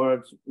few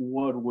words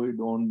what we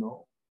don't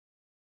know.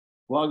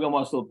 Quagga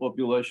mussel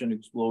population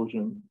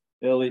explosion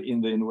early in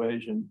the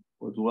invasion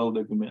was well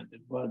documented,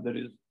 but there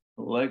is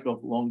a lack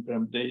of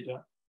long-term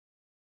data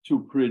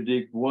to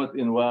predict what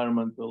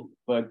environmental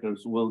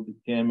factors will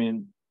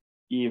determine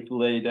if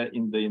later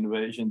in the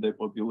invasion the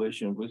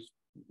population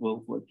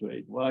will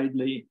fluctuate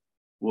widely,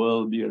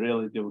 will be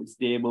relatively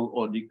stable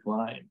or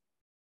decline.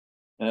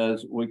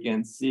 As we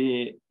can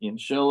see in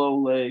shallow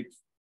lakes,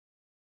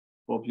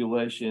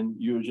 population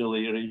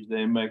usually reach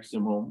their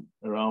maximum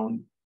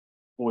around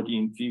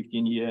 14,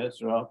 15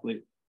 years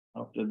roughly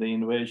after the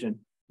invasion.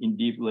 In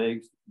deep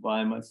lakes,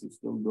 biomass is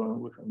still growing.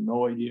 We have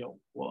no idea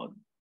what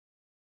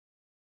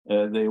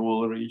they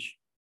will reach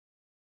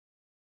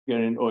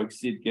carrying or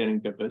exceed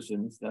carrying capacity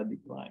and start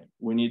decline.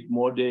 We need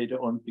more data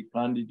on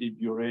fecundity,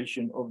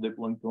 duration of the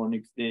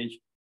planktonic stage,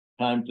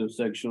 time to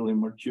sexual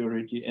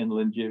immaturity, and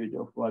longevity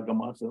of quagga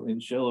mussel in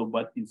shallow,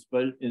 but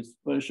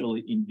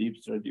especially in deep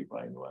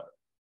stratified environments.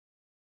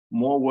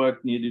 More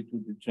work needed to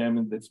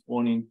determine the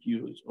spawning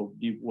cues of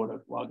deep water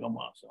quagga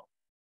mussel.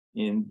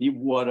 In deep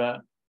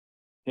water,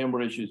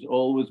 temperature is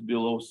always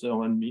below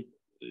 7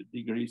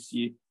 degrees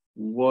C.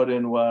 What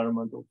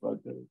environmental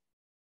factors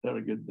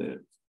target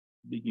the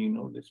beginning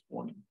of the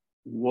spawning?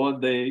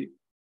 What they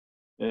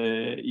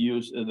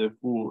use as a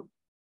food,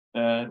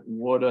 and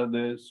what are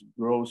the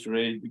growth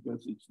rate,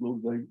 because it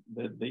looks like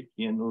that they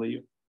can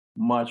live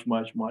much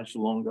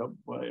longer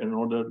by an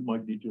order of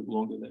magnitude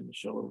longer than the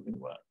shallow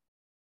environment.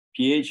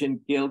 pH and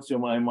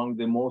calcium are among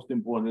the most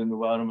important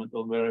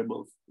environmental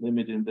variables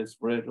limiting the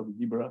spread of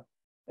zebra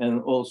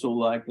and also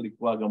likely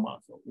quagga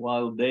mussel.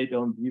 While data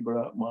on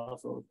zebra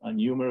mussels are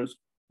numerous,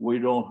 we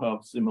don't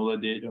have similar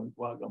data on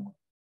quagga mussels.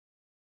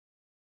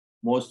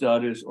 More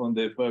studies on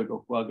the effect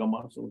of quagga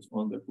mussels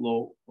on the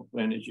flow of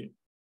energy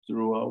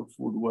throughout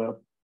food web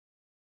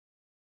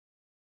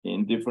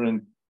in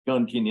different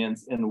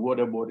continents and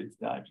water body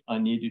types are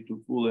needed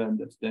to fully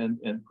understand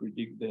and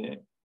predict the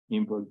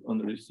impact on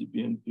the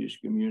recipient fish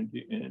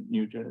community and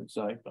nutrient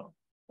cycle.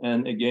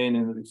 And again,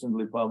 in a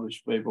recently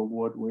published paper,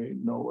 what we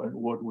know and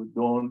what we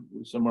don't,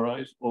 we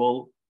summarize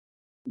all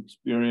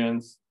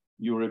experience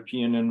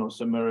European and North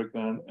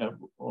American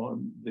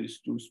on these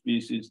two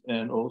species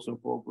and also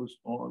focus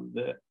on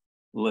the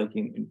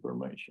lacking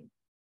information.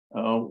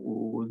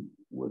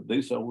 With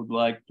this, I would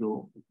like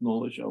to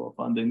acknowledge our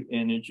funding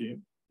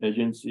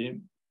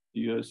agency,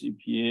 US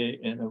EPA,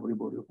 and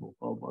everybody who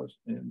helped us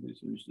in this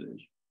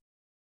research.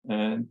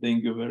 And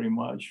thank you very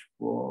much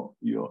for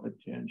your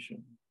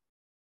attention.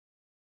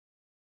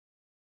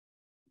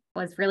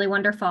 Was really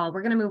wonderful.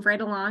 We're going to move right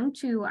along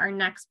to our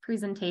next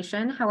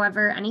presentation.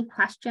 However, any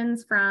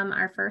questions from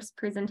our first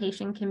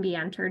presentation can be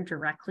entered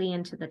directly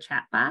into the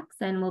chat box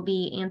and will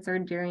be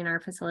answered during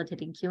our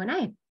facilitated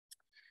Q&A.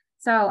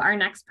 So our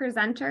next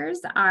presenters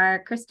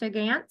are Crysta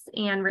Gantz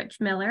and Rich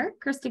Miller.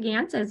 Crysta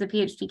Gantz is a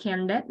PhD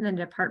candidate in the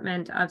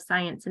Department of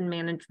Science and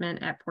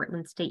Management at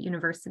Portland State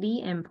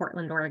University in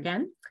Portland,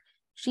 Oregon.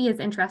 She is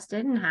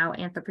interested in how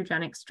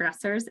anthropogenic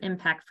stressors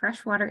impact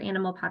freshwater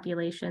animal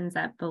populations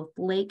at both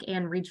lake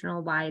and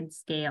regional wide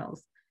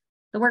scales.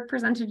 The work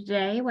presented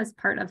today was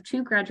part of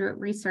 2 graduate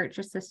research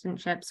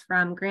assistantships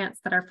from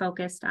grants that are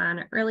focused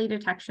on early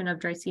detection of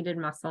dry-seeded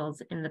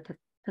mussels in the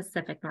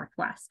Pacific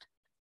Northwest.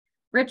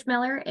 Rich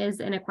Miller is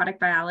an aquatic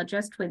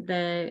biologist with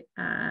the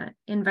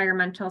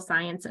Environmental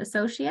Science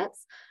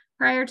Associates.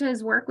 Prior to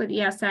his work with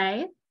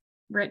ESA,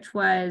 Rich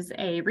was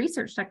a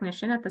research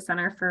technician at the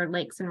Center for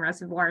Lakes and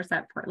Reservoirs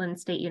at Portland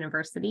State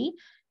University,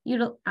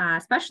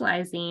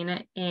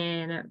 specializing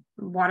in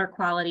water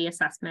quality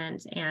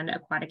assessment and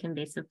aquatic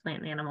invasive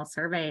plant and animal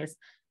surveys.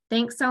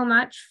 Thanks so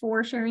much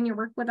for sharing your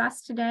work with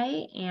us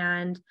today.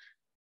 And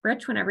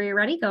Rich, whenever you're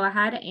ready, go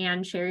ahead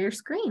and share your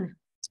screen.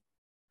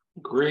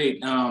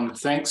 Great.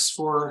 Thanks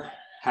for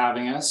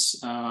having us.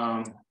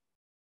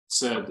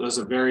 It was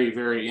a very,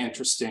 very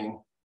interesting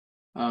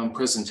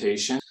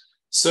presentation.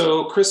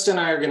 So Crysta and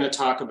I are going to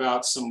talk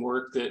about some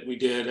work that we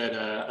did at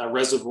a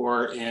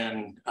reservoir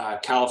in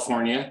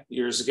California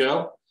years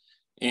ago.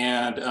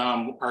 And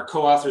our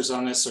co-authors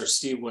on this are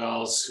Steve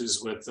Wells,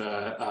 who's with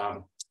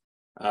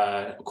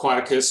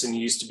aquaticus, and he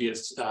used to be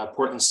at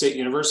Portland State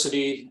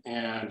University,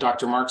 and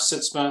Dr. Mark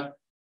Sitzma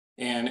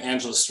and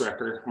Angela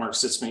Strecker. Mark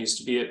Sitzma used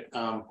to be at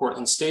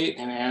Portland State,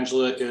 and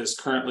Angela is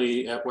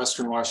currently at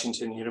Western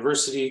Washington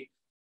University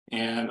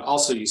and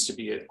also used to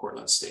be at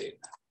Portland State.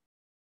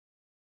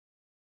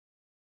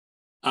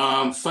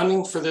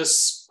 Funding for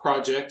this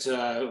project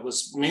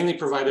was mainly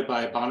provided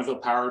by Bonneville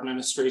Power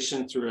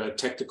Administration through a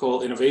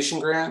technical innovation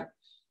grant,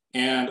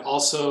 and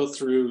also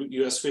through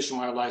U.S. Fish and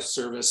Wildlife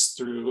Service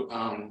through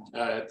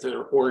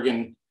the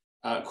Oregon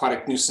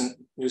Aquatic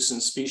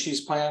Nuisance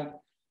Species Plan,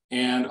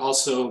 and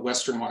also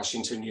Western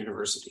Washington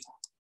University.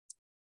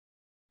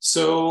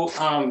 So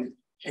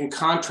in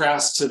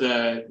contrast to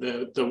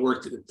the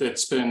work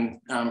that's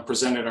been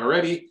presented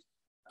already,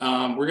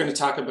 we're going to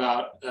talk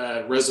about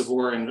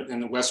reservoir in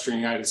the Western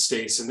United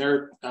States, and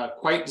they're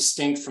quite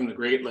distinct from the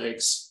Great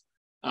Lakes.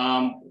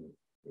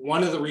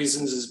 One of the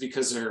reasons is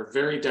because they're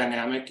very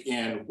dynamic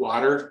in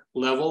water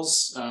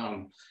levels.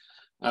 Some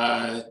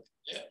of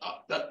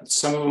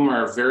them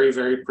are very,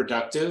 very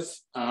productive.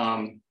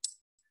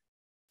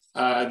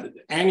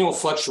 Annual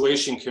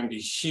fluctuation can be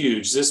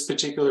huge. This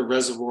particular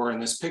reservoir in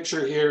this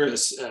picture here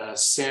is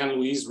San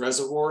Luis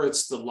Reservoir.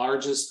 It's the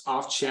largest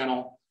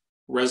off-channel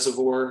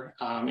reservoir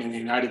in the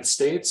United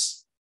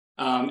States.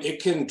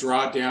 It can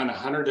draw down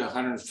 100 to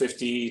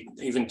 150,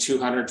 even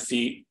 200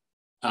 feet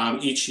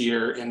each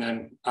year, and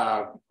then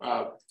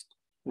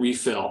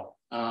refill,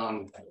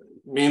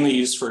 mainly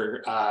used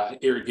for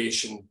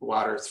irrigation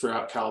water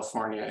throughout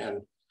California.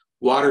 And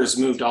water is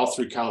moved all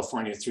through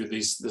California through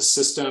the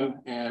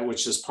system,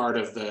 which is part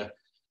of the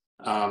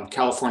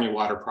California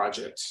Water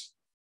Project.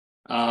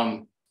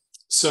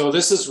 So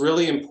this is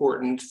really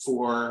important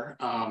for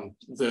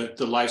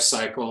the life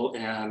cycle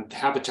and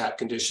habitat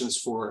conditions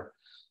for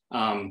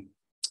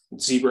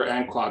zebra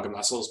and quagga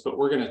mussels, but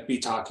we're going to be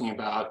talking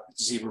about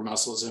zebra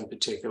mussels in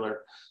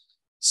particular.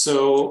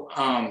 So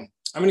I'm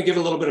going to give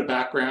a little bit of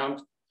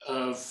background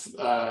of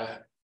the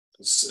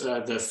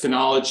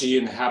phenology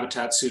and the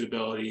habitat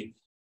suitability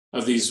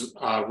of these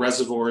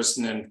reservoirs,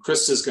 and then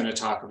Crysta is going to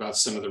talk about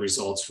some of the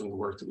results from the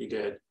work that we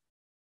did.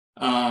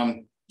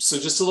 So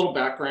just a little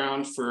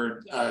background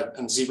for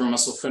on zebra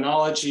mussel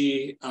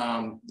phenology.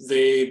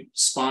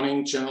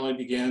 Spawning generally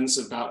begins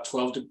about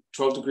 12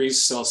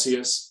 degrees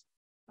Celsius.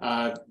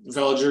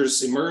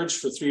 Veligers emerge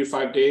for 3 to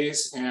 5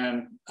 days,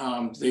 and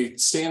they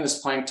stay in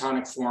this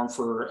planktonic form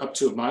for up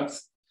to a month.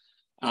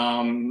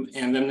 And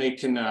then they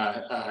can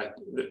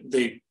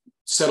they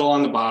settle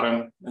on the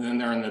bottom, and then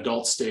they're in the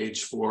adult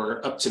stage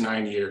for up to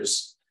 9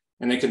 years,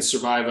 and they can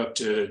survive up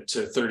to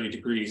 30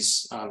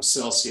 degrees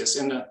Celsius.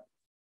 In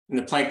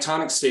the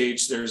planktonic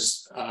stage,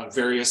 there's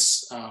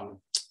various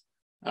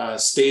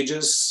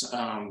stages: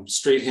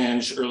 straight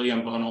hinge, early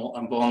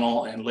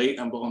umbonal, and late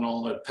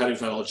umbonal at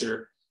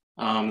Veliger,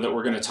 that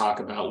we're going to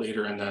talk about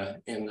later in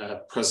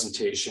the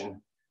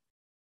presentation.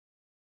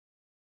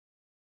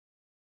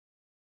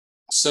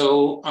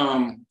 So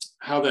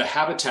how the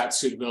habitat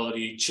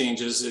suitability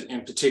changes,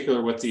 in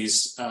particular with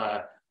these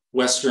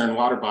Western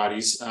water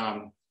bodies.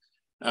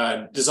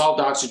 Dissolved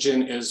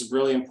oxygen is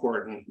really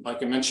important.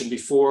 Like I mentioned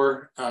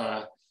before,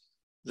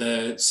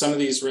 some of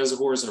these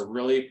reservoirs are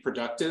really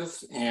productive,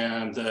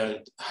 and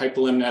the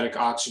hypolimnion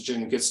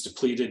oxygen gets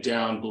depleted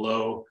down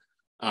below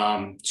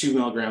 2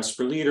 milligrams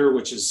per liter,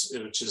 which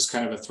is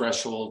kind of a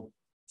threshold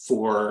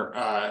for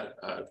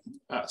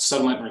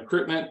settlement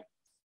recruitment.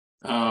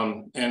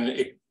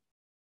 And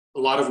a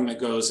lot of them, it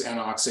goes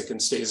anoxic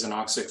and stays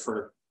anoxic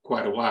for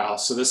quite a while.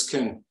 So this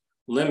can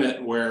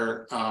limit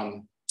where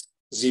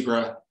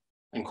zebra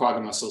and quagga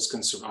mussels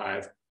can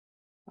survive.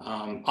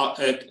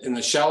 In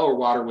the shallower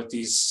water with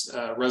these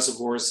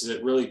reservoirs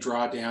that really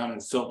draw down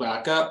and fill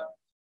back up,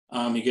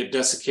 you get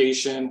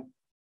desiccation,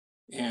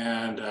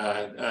 and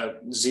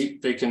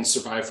they can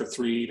survive for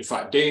 3 to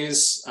 5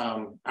 days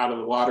out of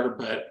the water,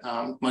 but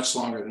much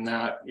longer than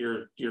that,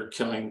 you're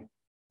killing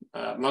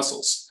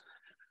mussels.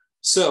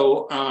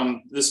 So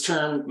this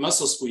term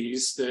mussel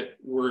squeeze that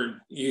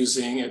we're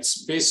using,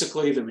 it's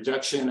basically the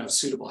reduction of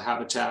suitable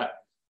habitat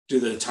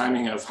due to the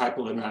timing of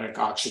hypolimnion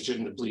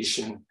oxygen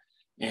depletion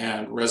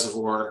and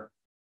reservoir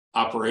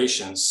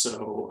operations.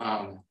 So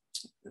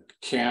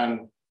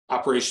can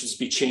operations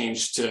be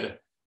changed to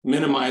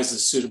minimize the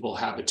suitable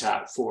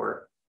habitat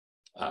for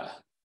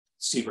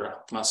zebra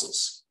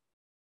mussels?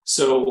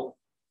 So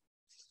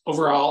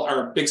overall,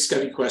 our big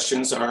study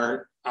questions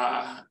are,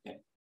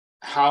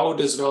 how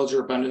does veliger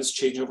abundance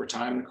change over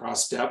time and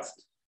across depth?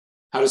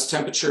 How does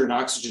temperature and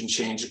oxygen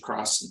change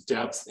across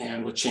depth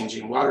and with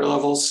changing water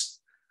levels?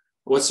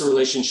 What's the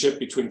relationship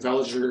between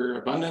veliger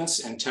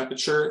abundance and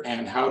temperature?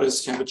 And how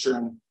does temperature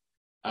and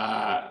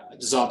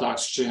dissolved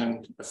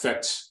oxygen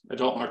affect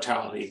adult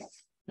mortality?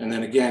 And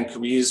then again, can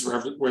we use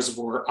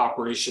reservoir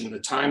operation, the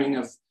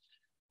timing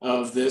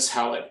of this,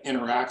 how it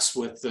interacts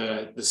with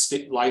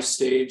the life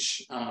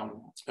stage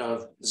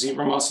of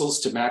zebra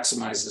mussels to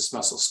maximize this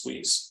mussel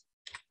squeeze?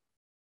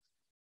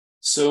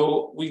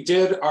 So we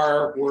did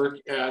our work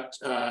at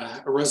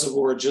a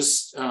reservoir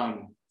just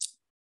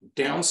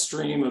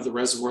downstream of the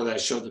reservoir that I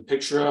showed the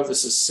picture of.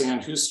 This is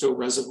San Justo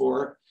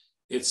Reservoir.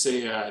 It's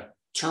a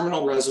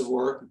terminal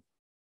reservoir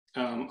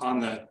on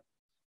the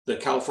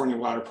California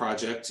Water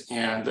Project,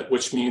 and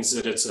which means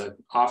that it's an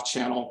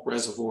off-channel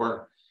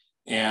reservoir,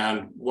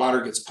 and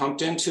water gets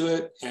pumped into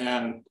it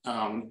and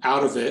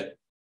out of it,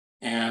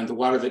 and the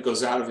water that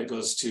goes out of it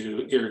goes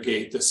to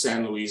irrigate the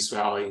San Luis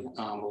Valley.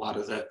 A lot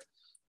of the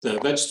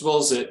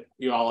vegetables that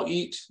you all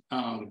eat.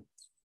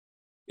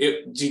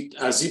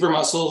 Zebra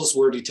mussels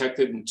were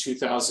detected in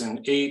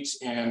 2008,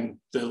 and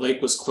the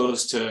lake was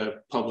closed to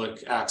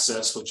public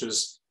access, which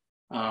was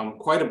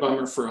quite a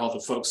bummer for all the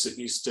folks that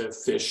used to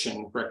fish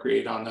and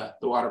recreate on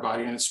the water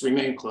body, and it's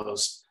remained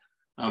closed.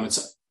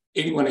 It's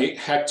 81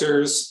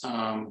 hectares.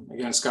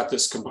 Again, it's got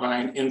this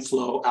combined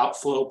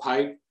inflow-outflow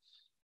pipe.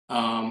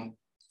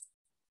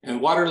 And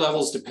water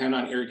levels depend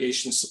on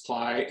irrigation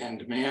supply and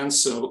demand.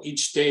 So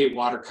each day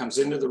water comes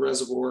into the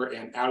reservoir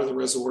and out of the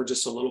reservoir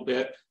just a little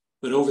bit,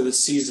 but over the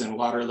season,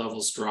 water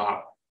levels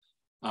drop.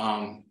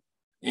 And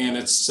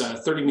it's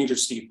 30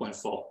 meters deep when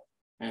full.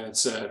 And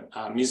it's a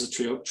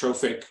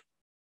mesotrophic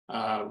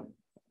to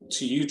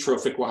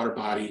eutrophic water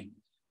body.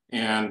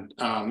 And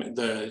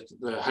the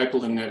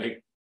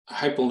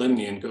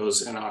hypolimnion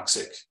goes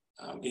anoxic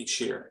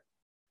each year.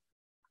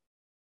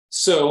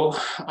 So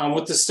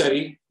with the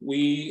study,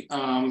 we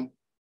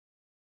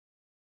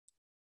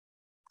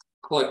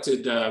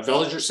collected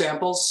Veliger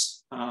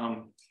samples,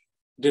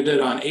 did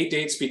it on 8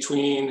 dates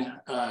between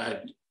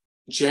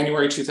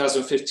January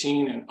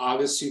 2015 and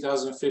August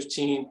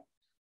 2015.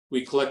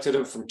 We collected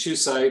them from 2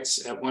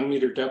 sites at 1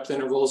 meter depth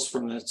intervals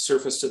from the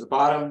surface to the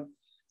bottom.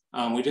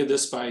 We did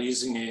this by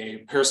using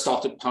a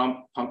peristaltic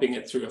pump, pumping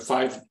it through a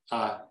 5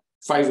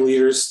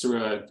 liters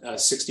through a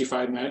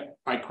 65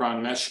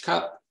 micron mesh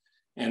cup,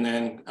 and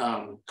then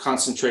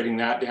concentrating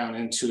that down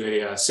into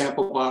a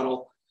sample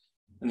bottle.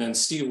 And then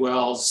Steve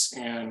Wells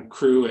and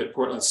crew at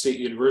Portland State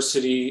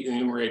University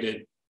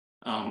enumerated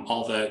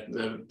all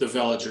the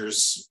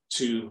veligers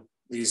to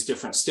these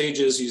different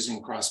stages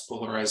using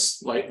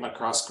cross-polarized light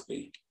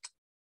microscopy.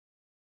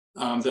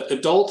 The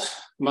adult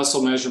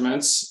mussel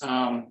measurements,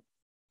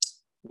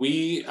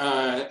 we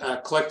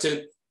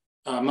collected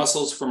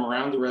mussels from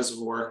around the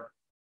reservoir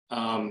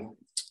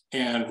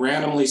and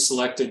randomly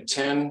selected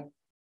 10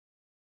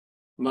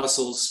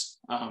 mussels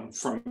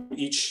from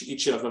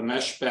each of a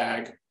mesh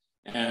bag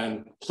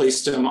and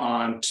placed them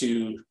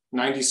onto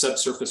 90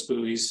 subsurface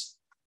buoys.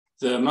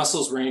 The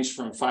mussels range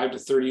from 5 to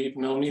 30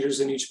 millimeters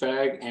in each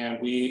bag, and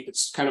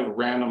it's kind of a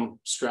random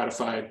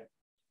stratified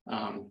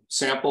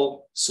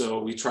sample. So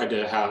we tried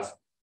to have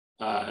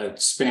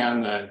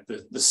span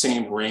the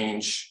same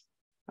range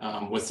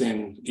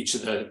within each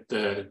of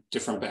the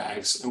different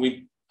bags. And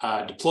we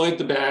deployed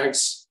the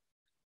bags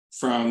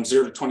from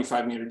 0 to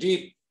 25 meter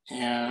deep,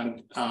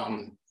 and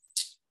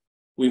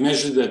we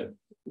measured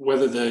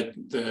whether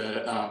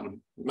the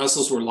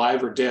mussels were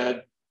live or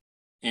dead,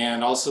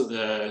 and also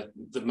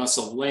the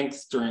mussel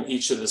length during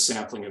each of the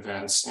sampling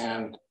events.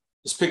 And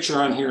this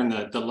picture on here in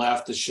the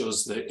left, that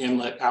shows the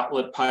inlet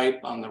outlet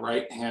pipe on the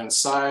right hand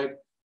side.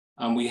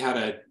 We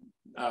had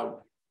a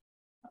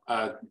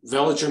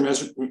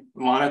Veliger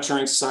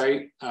monitoring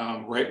site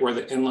right where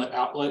the inlet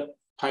outlet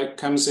pipe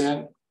comes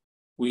in.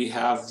 We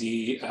have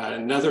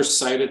another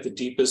site at the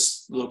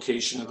deepest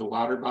location of the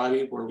water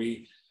body where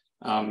we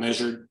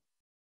measured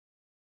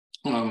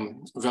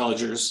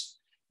veligers.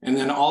 And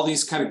then all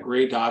these kind of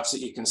gray dots that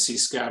you can see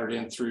scattered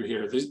in through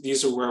here,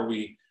 these are where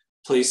we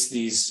place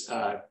these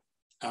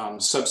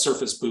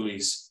subsurface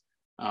buoys.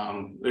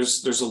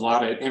 There's a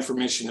lot of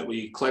information that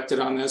we collected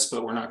on this,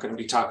 but we're not going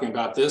to be talking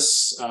about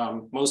this.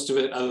 Most of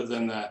it, other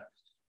than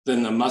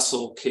the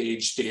mussel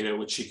cage data,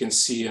 which you can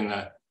see in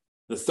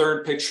the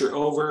third picture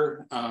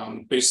over,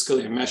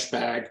 basically a mesh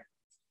bag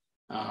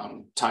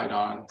tied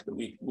on that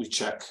we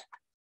check.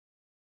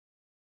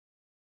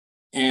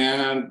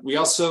 And we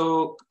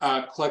also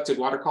collected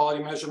water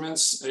quality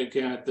measurements,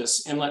 again, at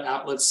this inlet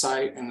outlet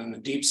site and then the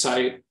deep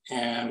site.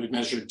 And we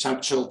measured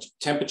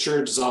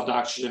temperature, dissolved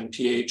oxygen,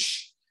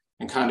 pH,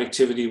 and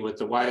conductivity with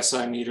the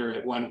YSI meter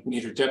at 1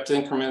 meter depth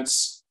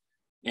increments.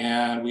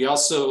 And we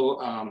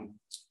also,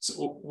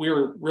 we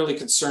were really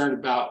concerned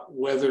about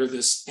whether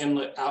this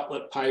inlet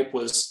outlet pipe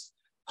was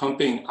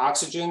pumping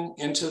oxygen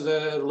into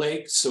the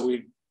lake. So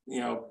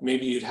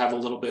maybe you'd have a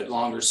little bit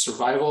longer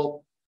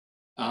survival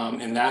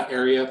in that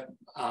area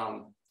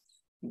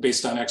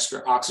based on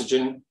extra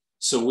oxygen.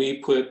 So we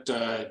put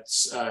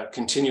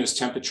continuous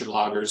temperature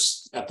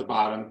loggers at the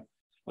bottom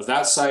of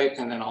that site,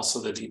 and then also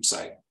the deep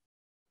site.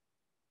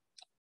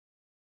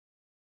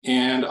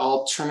 And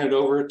I'll turn it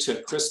over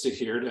to Crysta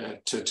here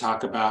to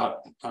talk about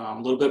a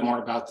little bit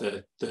more about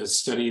the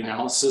study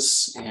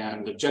analysis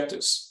and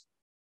objectives.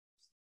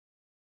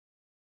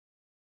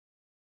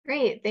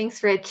 Great,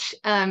 thanks, Rich.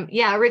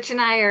 Yeah, Rich and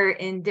I are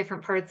in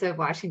different parts of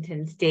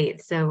Washington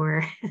State, so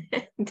we're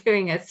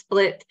doing a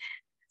split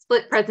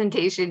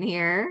presentation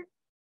here.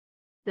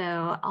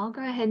 So I'll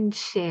go ahead and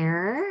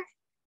share.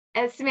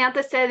 as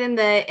Samantha said in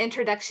the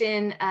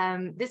introduction,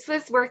 this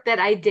was work that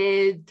I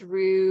did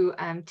through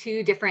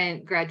 2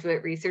 different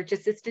graduate research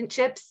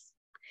assistantships.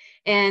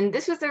 And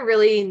this was a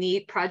really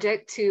neat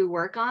project to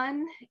work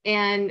on.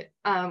 And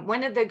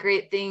one of the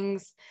great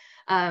things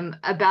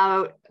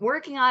about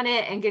working on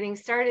it and getting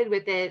started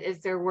with it is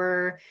there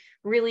were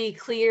really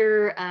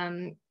clear,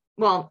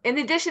 well, in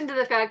addition to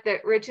the fact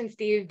that Rich and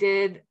Steve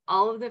did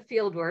all of the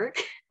field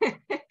work,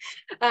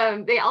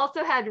 they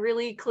also had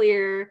really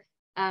clear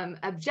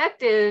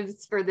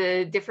objectives for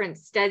the different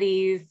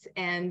studies,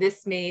 and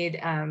this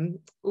made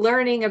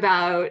learning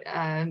about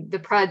the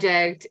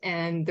project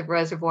and the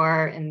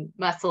reservoir and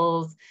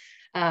mussels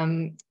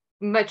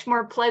much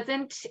more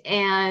pleasant,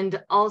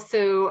 and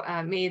also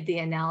made the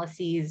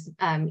analyses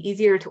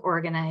easier to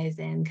organize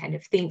and kind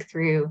of think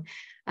through,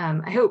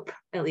 I hope,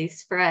 at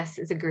least for us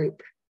as a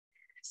group.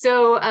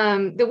 So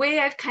the way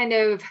I've kind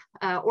of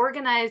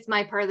organized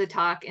my part of the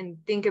talk and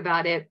think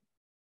about it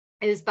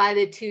is by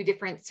the 2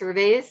 different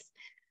surveys.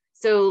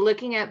 So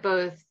looking at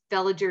both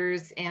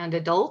veligers and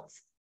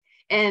adults.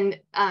 And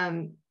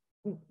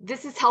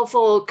this is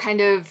helpful kind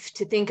of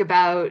to think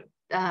about,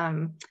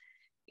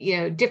 you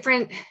know,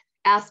 different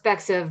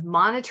aspects of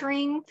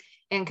monitoring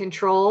and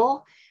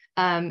control.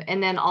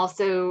 And then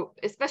also,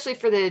 especially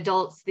for the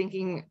adults,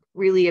 thinking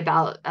really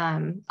about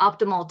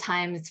optimal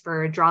times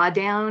for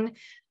drawdown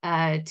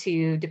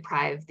to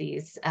deprive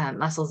these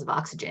mussels of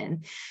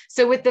oxygen.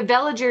 So with the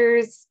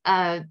veligers,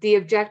 the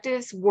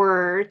objectives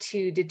were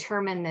to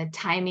determine the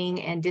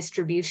timing and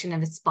distribution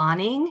of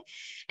spawning.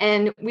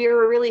 And we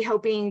were really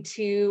hoping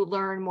to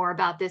learn more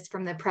about this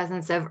from the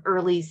presence of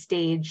early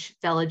stage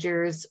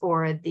veligers,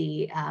 or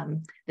the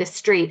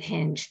straight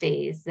hinge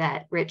phase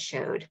that Rich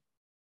showed.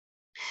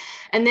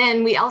 And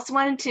then we also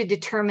wanted to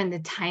determine the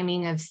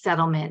timing of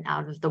settlement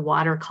out of the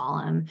water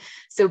column.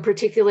 So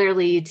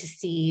particularly to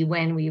see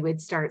when we would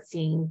start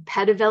seeing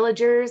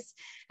petaveligers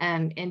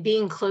and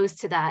being close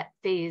to that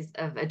phase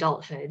of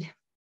adulthood.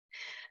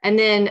 And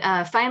then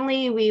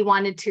finally, we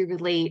wanted to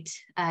relate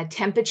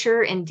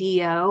temperature and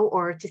DO,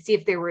 or to see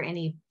if there were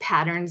any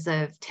patterns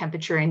of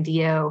temperature and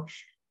DO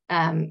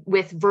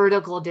with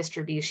vertical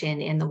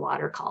distribution in the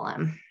water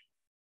column.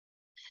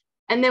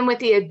 And then with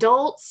the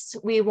adults,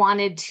 we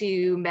wanted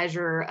to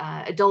measure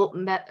adult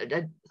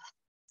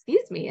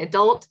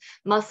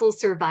mussel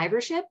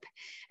survivorship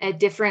at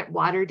different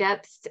water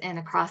depths and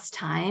across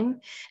time.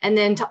 And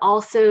then to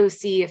also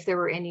see if there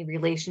were any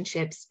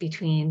relationships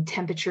between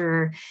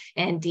temperature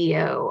and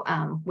DO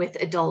with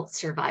adult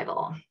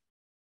survival.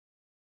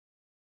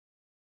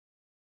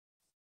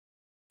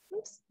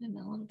 Oops, I'm in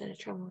a little bit of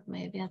trouble with my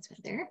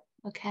advancement there.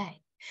 Okay.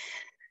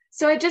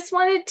 So I just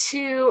wanted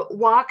to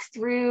walk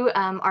through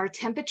our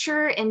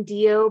temperature and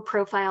DO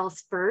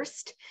profiles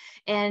first.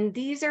 And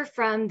these are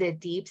from the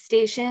deep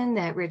station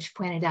that Rich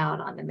pointed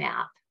out on the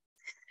map.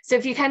 So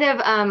if you kind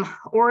of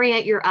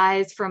orient your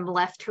eyes from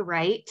left to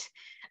right,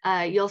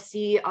 you'll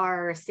see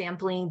our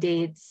sampling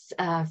dates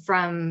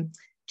from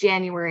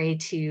January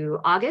to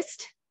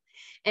August.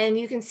 And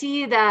you can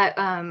see that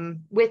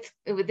with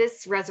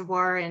this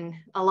reservoir and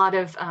a lot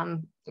of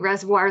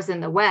reservoirs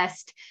in the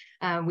West,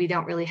 we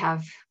don't really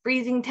have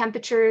freezing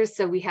temperatures.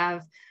 So we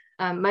have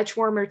much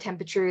warmer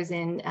temperatures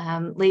in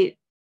late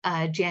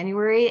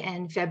January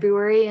and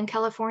February in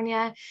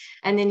California.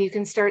 And then you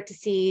can start to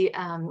see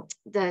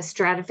the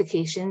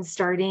stratification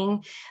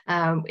starting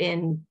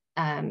in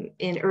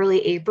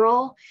early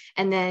April.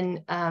 And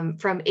then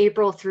from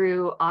April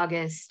through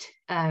August,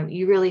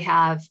 you really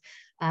have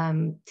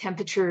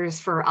temperatures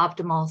for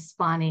optimal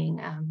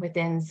spawning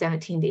within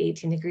 17 to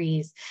 18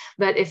 degrees.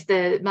 But if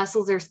the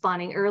mussels are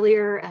spawning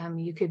earlier,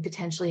 you could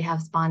potentially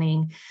have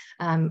spawning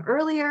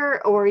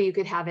earlier, or you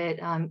could have it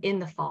in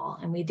the fall.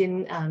 And we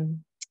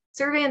didn't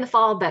survey in the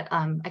fall, but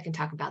I can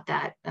talk about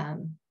that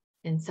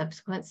in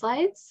subsequent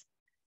slides.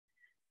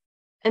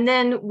 And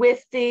then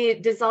with the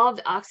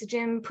dissolved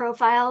oxygen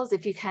profiles,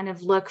 if you kind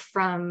of look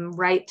from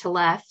right to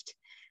left,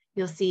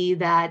 you'll see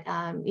that,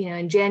 you know,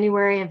 in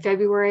January and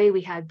February,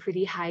 we had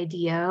pretty high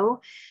DO.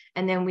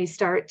 And then we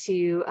start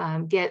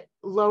to get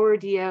lower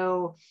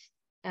DO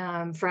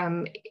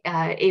from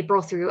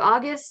April through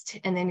August.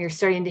 And then you're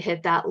starting to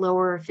hit that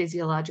lower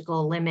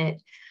physiological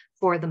limit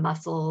for the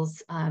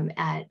mussels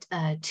at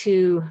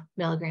 2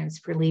 milligrams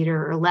per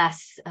liter or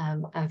less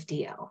of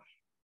DO.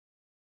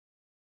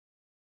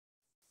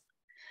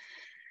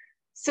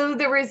 So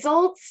the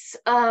results,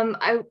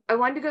 I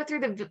wanted to go through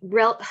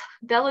the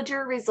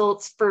Veliger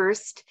results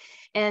first.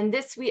 And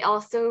this we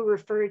also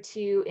refer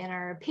to in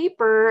our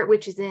paper,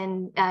 which is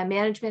in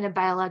Management of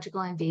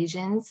Biological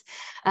Invasions.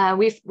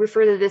 We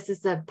refer to this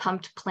as the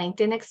pumped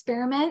plankton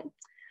experiment.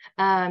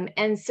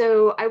 And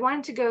so I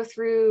wanted to go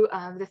through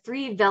the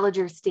 3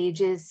 Veliger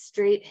stages: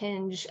 straight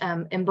hinge,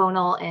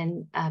 embonal,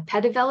 and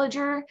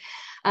petaveliger.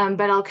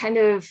 But I'll kind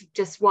of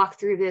just walk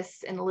through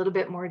this in a little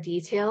bit more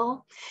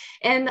detail.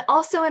 And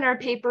also in our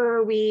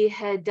paper, we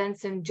had done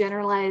some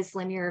generalized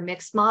linear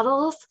mixed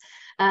models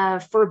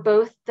for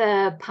both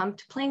the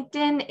pumped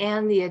plankton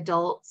and the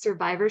adult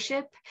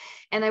survivorship.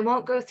 And I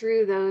won't go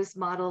through those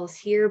models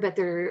here, but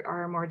there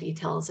are more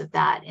details of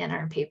that in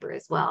our paper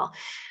as well.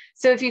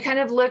 So if you kind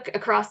of look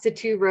across the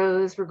two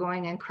rows, we're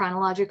going in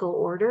chronological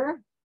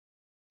order.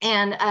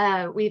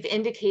 And we've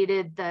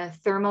indicated the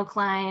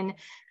thermocline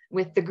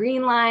with the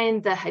green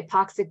line, the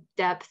hypoxic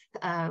depth,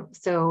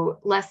 so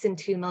less than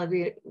 2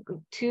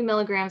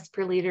 milligrams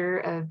per liter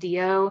of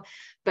DO,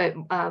 but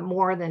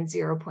more than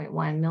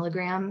 0.1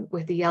 milligram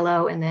with the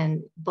yellow, and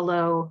then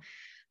below,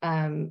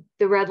 the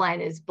red line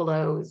is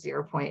below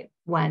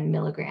 0.1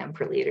 milligram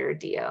per liter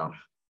DO.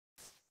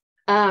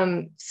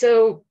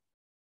 So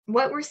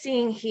what we're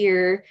seeing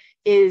here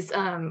is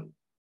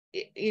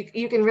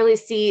you can really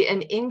see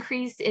an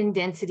increase in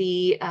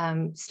density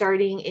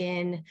starting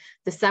in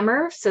the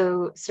summer.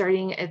 So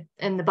starting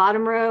in the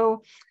bottom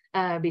row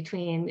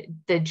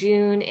between the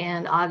June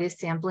and August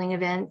sampling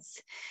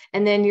events.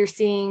 And then you're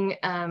seeing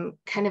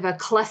kind of a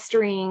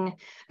clustering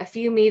a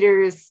few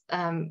meters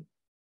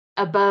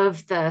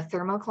above the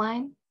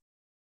thermocline.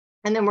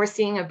 And then we're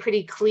seeing a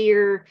pretty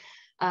clear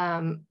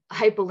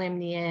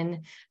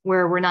hypolimnion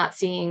where we're not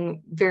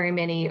seeing very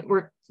many,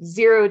 we're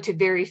 0 to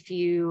very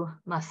few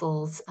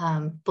mussels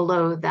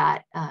below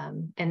that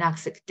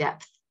anoxic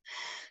depth.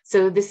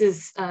 So this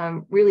is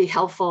really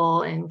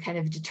helpful in kind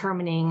of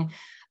determining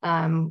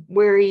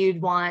where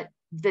you'd want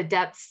the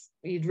depths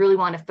you'd really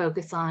want to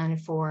focus on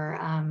for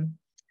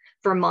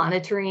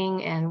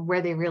monitoring and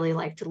where they really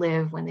like to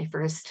live when they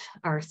first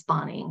are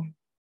spawning.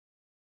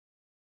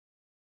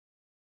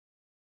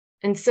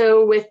 And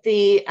so with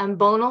the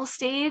umbonal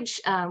stage,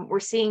 we're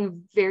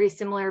seeing very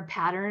similar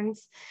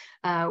patterns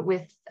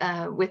with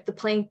the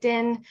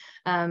plankton,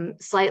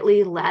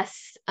 slightly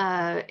less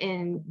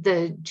in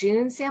the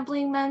June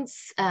sampling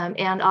months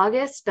and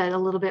August, but a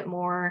little bit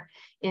more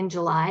in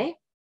July.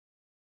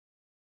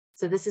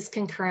 So this is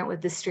concurrent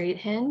with the straight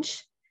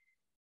hinge.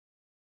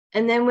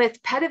 And then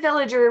with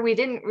Veliger, we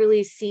didn't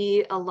really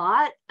see a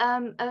lot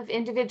of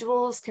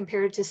individuals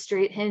compared to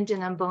straight hinge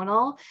and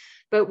umbonal,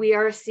 but we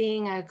are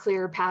seeing a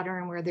clear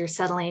pattern where they're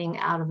settling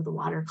out of the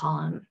water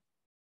column.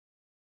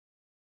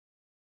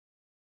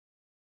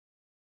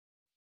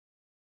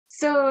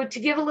 So to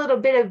give a little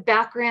bit of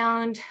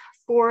background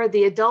for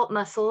the adult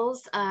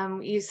mussels,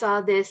 you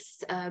saw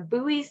this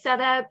buoy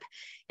setup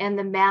and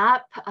the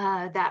map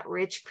that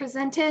Rich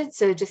presented.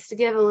 So just to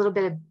give a little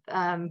bit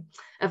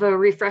of a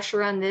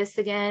refresher on this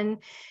again.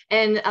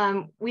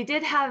 And we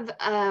did have,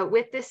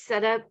 with this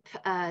setup,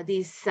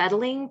 these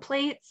settling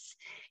plates.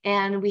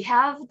 And we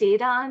have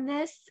data on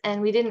this,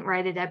 and we didn't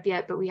write it up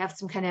yet, but we have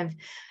some kind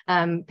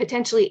of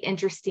potentially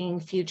interesting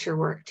future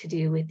work to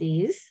do with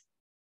these.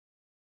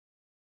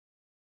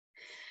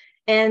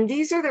 And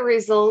these are the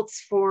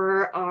results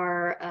for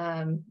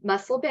our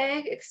mussel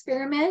bag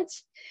experiment.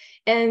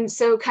 And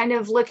so kind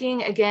of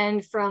looking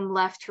again from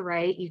left to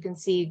right, you can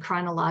see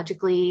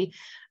chronologically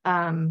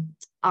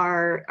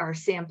our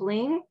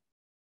sampling.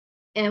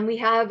 And we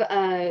have,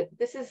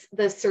 this is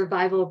the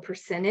survival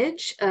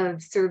percentage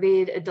of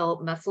surveyed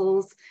adult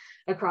mussels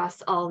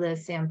across all the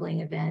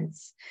sampling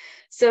events.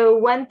 So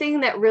one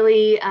thing that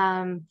really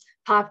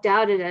popped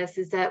out at us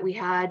is that we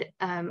had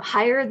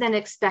higher than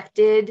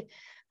expected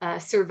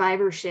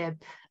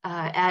survivorship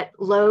at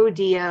low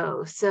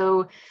DO.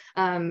 So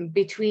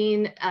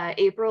between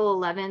April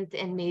 11th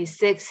and May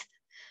 6th,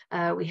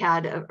 we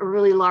had a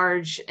really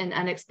large and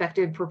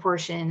unexpected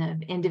proportion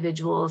of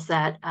individuals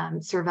that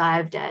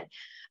survived at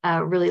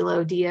really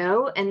low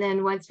DO. And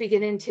then once we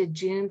get into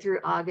June through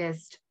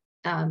August,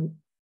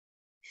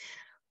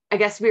 I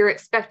guess we were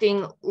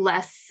expecting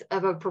less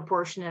of a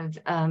proportion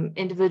of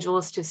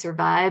individuals to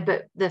survive,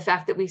 but the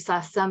fact that we saw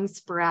some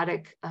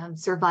sporadic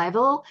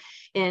survival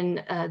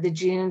in the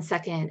June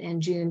 2nd and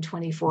June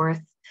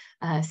 24th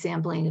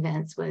sampling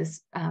events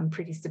was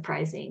pretty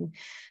surprising.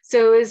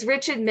 So as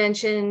Rich had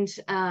mentioned,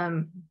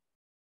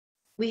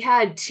 we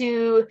had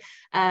 2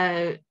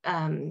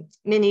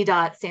 mini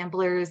dot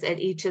samplers at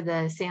each of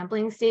the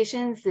sampling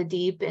stations, the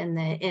deep and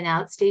the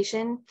in-out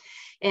station.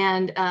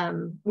 And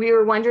we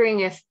were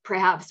wondering if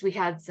perhaps we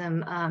had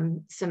some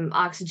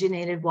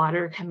oxygenated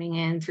water coming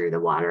in through the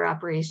water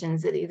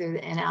operations at either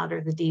the in-out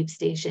or the deep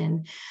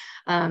station.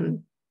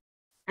 And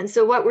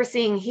so what we're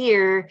seeing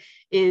here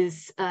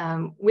is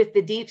with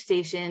the deep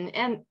station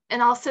and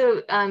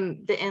also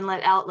the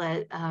inlet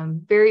outlet,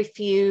 very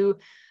few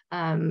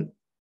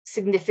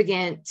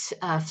significant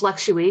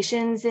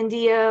fluctuations in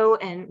DO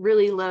and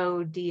really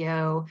low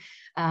DO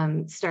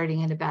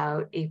starting at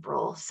about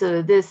April.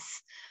 So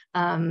this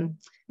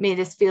made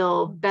us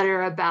feel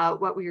better about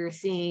what we were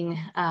seeing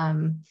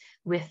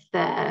with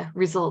the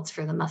results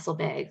for the mussel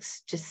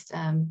bags. Just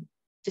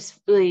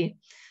really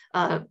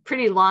a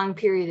pretty long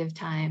period of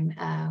time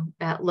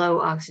at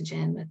low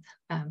oxygen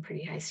with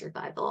pretty high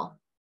survival.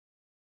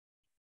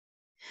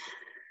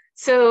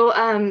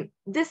 So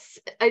this,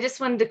 I just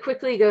wanted to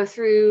quickly go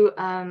through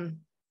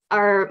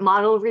our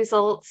model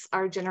results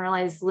are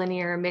generalized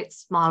linear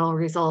mixed model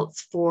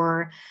results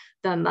for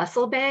the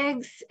mussel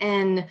bags.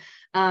 And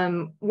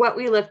what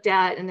we looked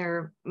at, and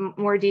there are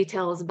more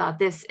details about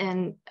this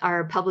in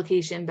our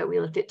publication, but we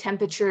looked at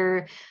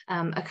temperature,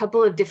 a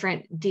couple of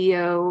different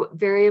DO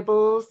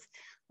variables,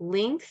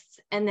 length,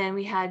 and then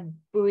we had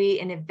buoy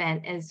and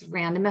event as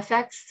random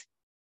effects.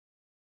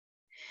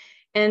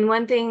 And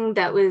one thing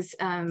that was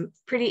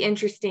pretty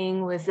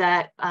interesting was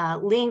that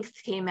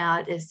length came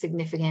out as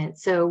significant.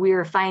 So we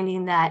were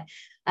finding that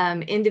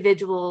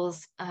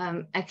individuals,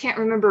 I can't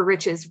remember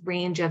Rich's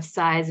range of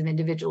size of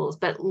individuals,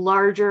 but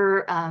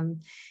larger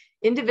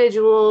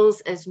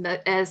individuals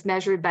as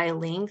measured by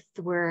length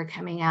were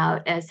coming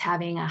out as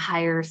having a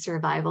higher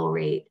survival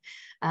rate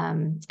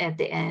at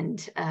the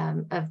end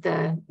of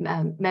the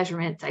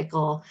measurement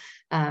cycle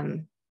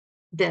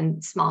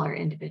than smaller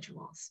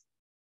individuals.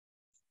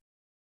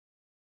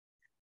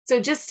 So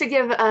just to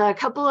give a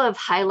couple of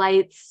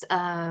highlights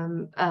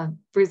of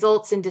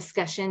results and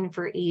discussion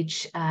for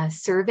each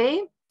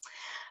survey.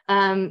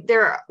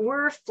 There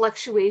were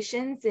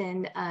fluctuations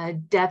in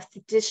depth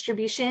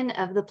distribution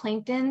of the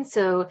plankton.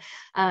 So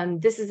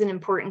this is an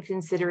important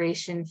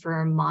consideration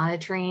for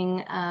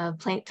monitoring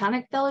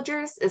planktonic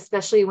veligers,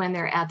 especially when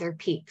they're at their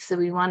peak. So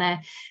we want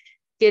to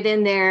get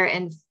in there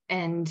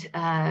and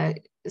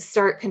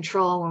start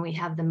control when we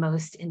have the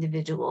most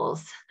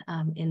individuals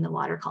in the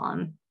water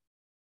column.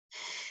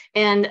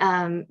 And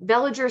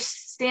veliger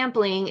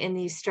sampling in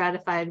these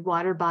stratified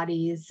water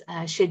bodies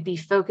should be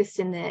focused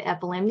in the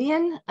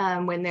hypolimnion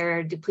when there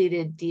are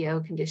depleted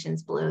DO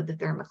conditions below the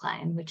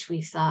thermocline, which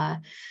we saw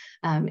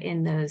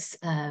in those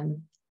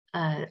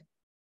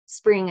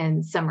spring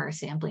and summer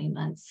sampling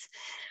months.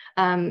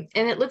 And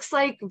it looks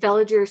like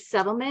veliger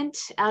settlement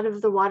out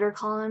of the water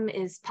column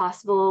is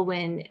possible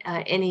when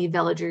any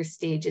veliger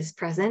stage is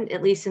present,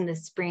 at least in the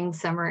spring,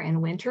 summer,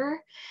 and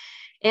winter.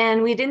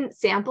 And we didn't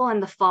sample in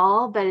the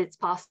fall, but it's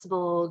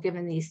possible,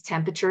 given these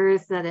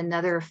temperatures, that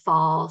another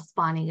fall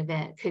spawning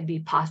event could be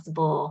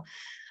possible,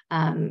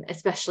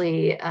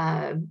 especially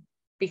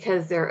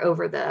because they're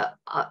over the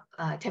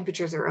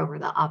temperatures are over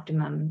the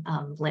optimum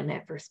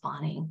limit for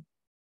spawning.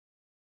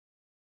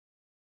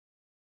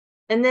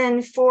 And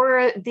then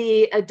for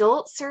the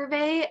adult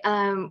survey,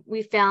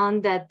 we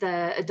found that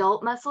the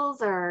adult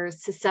mussels are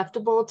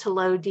susceptible to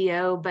low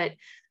DO, but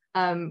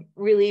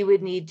really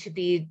would need to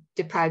be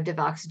deprived of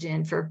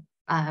oxygen for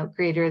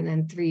greater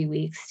than 3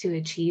 weeks to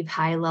achieve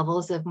high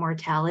levels of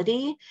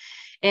mortality.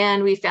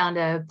 And we found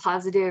a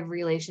positive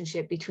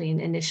relationship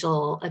between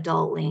initial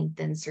adult length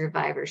and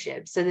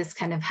survivorship. So this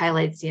kind of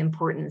highlights the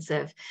importance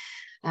of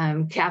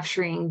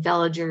capturing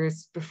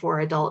veligers before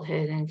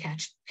adulthood and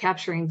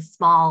capturing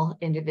small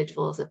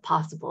individuals if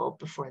possible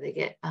before they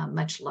get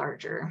much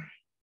larger.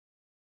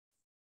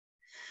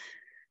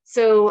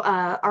 So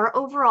our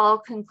overall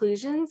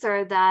conclusions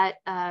are that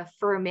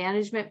for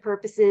management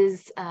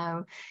purposes,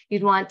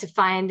 you'd want to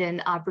find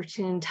an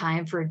opportune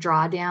time for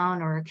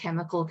drawdown or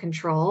chemical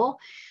control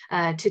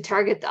to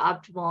target the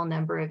optimal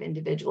number of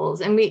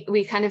individuals. And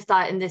we kind of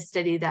thought in this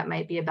study that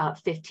might be about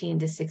 15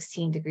 to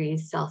 16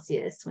 degrees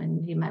Celsius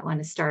when you might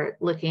want to start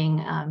looking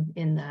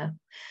in the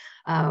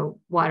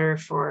water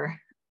for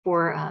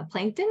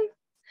plankton.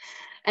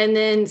 And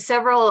then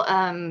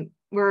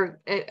we're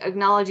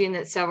acknowledging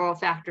that several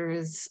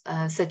factors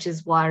such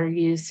as water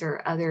use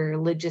or other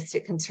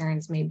logistic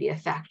concerns may be a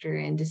factor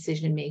in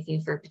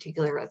decision-making for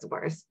particular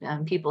reservoirs.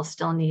 People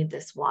still need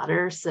this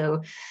water,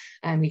 so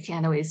you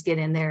can't always get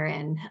in there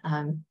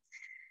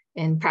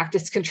and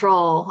practice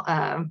control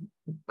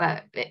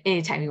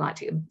anytime you want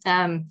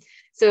to.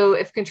 So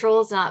if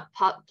control is not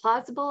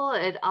plausible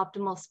at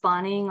optimal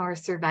spawning or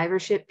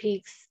survivorship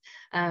peaks,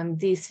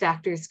 these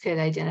factors could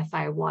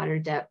identify water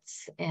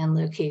depths and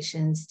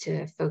locations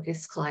to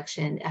focus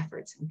collection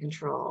efforts and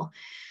control.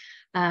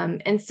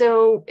 And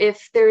so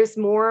if there's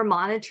more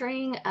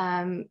monitoring,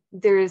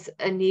 there's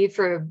a need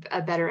for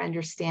a better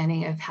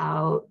understanding of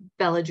how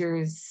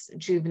veligers,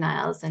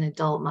 juveniles, and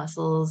adult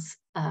mussels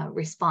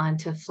respond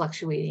to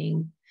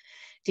fluctuating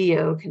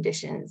DO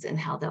conditions and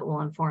how that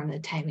will inform the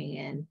timing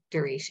and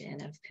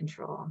duration of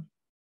control.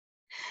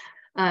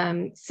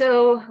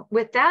 So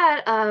with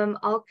that,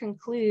 I'll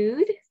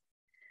conclude.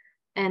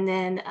 And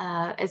then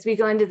as we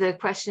go into the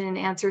question and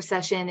answer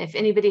session, if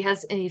anybody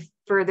has any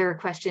further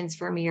questions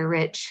for me or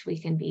Rich, we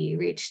can be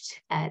reached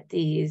at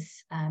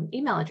these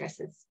email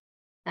addresses.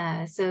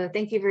 So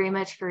thank you very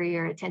much for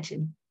your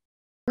attention.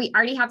 We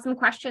already have some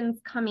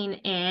questions coming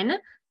in,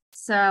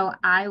 so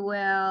I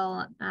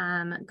will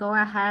go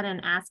ahead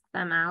and ask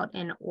them out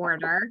in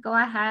order. Go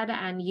ahead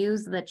and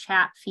use the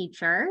chat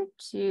feature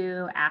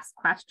to ask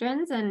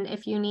questions. And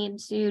if you need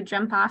to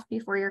jump off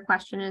before your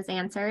question is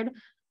answered,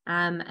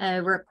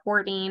 a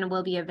recording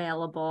will be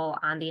available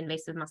on the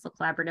Invasive Mussel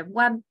Collaborative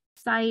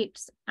website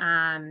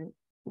and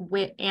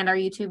our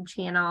YouTube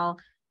channel.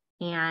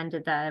 And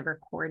the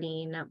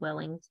recording will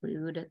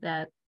include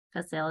the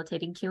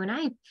facilitated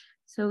Q&A.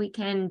 So we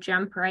can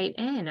jump right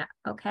in.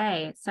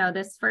 Okay, so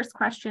this first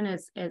question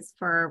is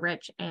for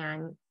Rich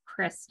and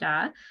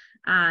Crysta.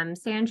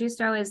 San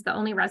Justo is the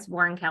only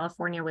reservoir in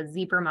California with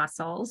zebra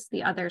mussels.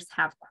 The others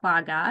have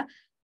quagga.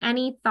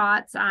 Any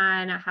thoughts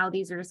on how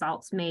these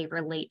results may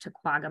relate to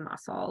quagga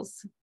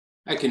mussels?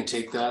 I can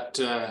take that,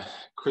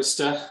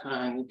 Crysta,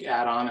 and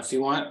add on if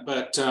you want.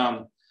 But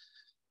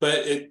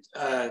it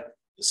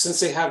since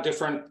they have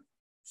different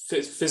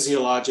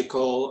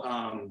physiological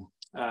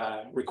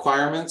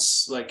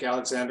requirements, like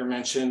Alexander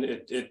mentioned,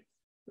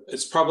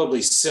 it's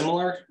probably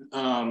similar,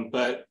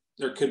 but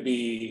there could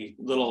be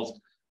little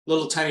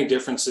tiny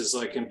differences.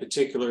 Like in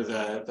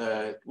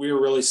particular, we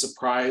were really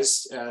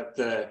surprised at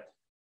the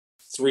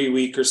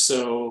 3-week or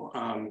so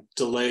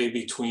delay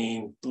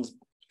between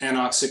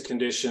anoxic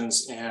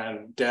conditions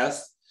and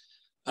death.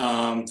 We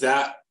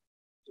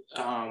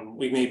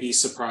may be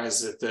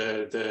surprised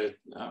that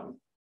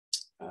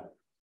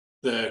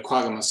the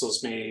quagga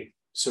mussels may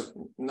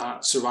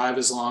not survive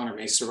as long or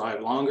may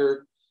survive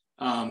longer.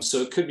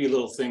 So it could be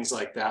little things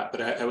like that,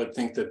 but I would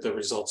think that the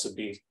results would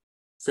be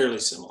fairly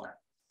similar.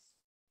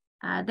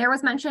 There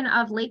was mention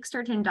of lake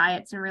sturgeon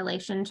diets in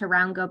relation to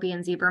round goby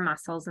and zebra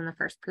mussels in the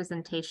first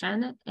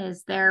presentation.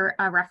 Is there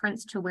a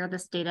reference to where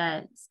this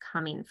data is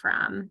coming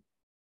from?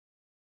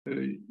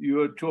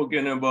 You are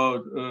talking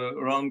about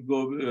round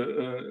goby,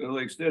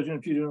 like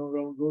sturgeon feeding on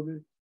round goby?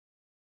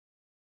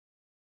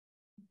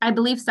 I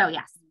believe so,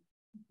 yes.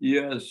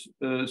 Yes,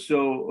 there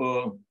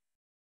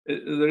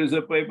is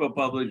a paper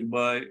published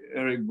by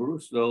Eric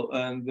Brustel,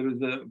 and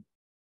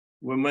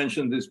we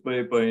mentioned this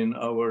paper in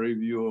our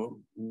review of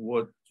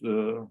what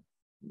we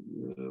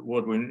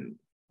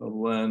have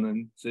learned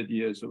in 30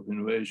 years of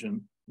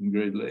invasion in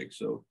Great Lakes.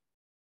 So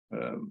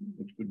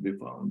it could be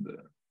found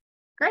there.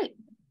 Great.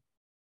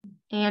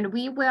 And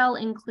we will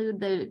include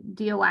the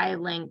DOI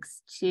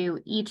links to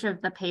each of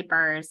the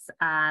papers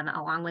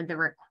along with the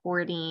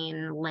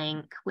recording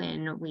link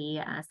when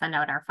we send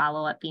out our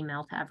follow-up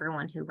email to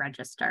everyone who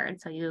registered.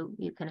 So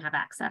you can have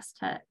access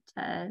to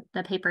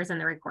the papers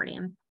and the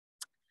recording.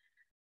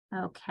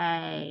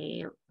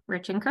 Okay,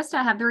 Rich and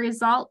Crysta, have the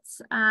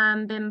results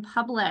been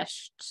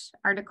published,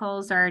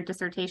 articles or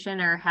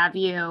dissertation, or do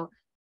you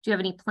have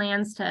any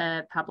plans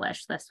to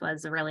publish? This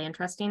was a really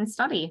interesting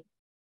study.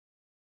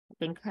 I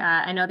think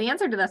I know the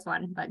answer to this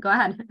one, but go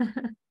ahead.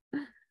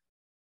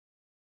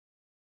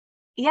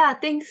 Yeah,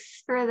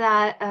 thanks for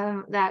that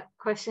that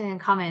question and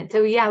comment.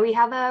 So yeah, we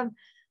have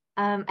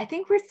I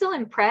think we're still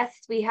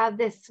impressed. We have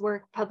this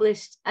work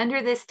published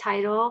under this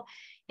title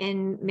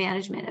in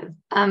Management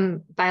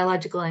of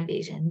Biological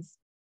Invasions.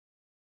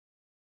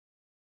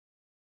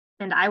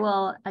 And I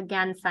will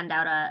again send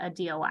out a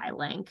DOI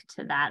link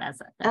to that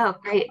as oh,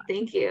 great,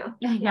 thank you.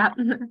 Yep.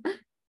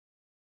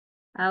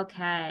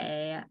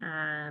 Okay,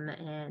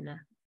 and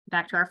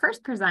back to our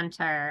first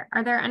presenter.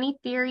 Are there any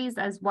theories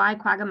as why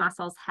quagga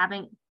mussels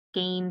haven't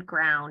gained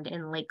ground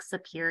in Lake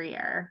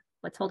Superior?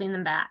 What's holding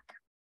them back?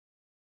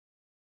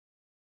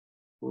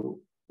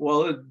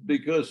 Well, it's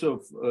because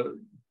of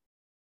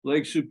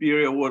Lake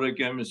Superior water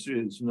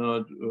chemistry is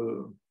not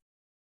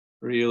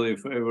really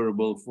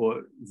favorable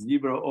for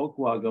zebra or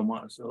quagga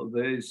mussel.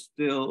 They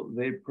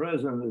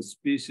present as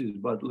species,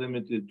 but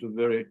limited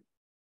to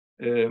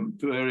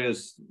to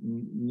areas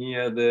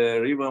near the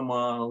river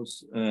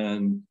mouths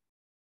and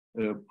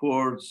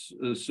ports.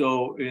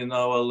 So in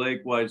our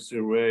lake-wide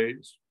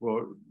surveys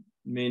for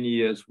many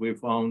years, we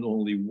found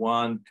only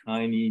one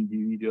tiny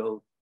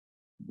individual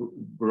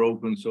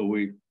broken, so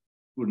we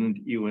couldn't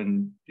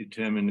even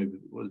determine if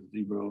it was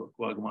zebra or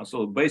quagga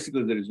mussel. So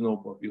basically, there is no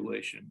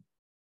population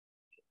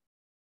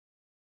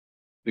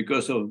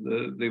because of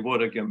the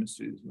water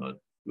chemistry is not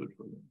good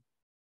for them.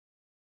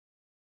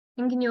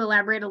 And can you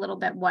elaborate a little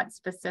bit what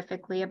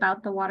specifically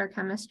about the water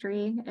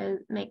chemistry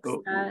makes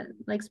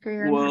Lake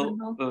Superior? Well,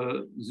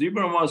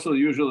 zebra mussel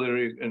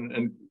usually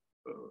and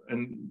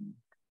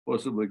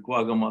possibly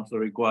quagga mussel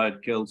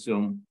required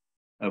calcium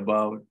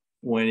about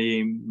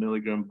 20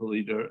 milligram per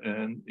liter,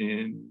 and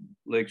in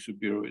Lake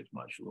Superior it's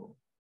much lower.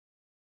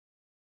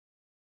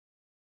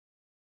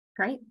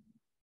 Great.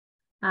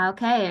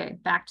 Okay,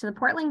 back to the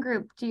Portland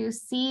group. Do you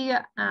see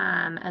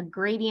a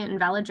gradient in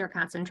Veliger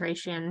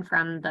concentration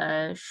from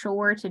the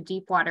shore to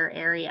deep water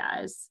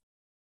areas?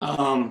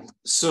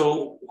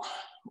 So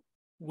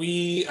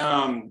we,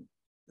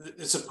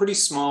 it's a pretty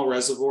small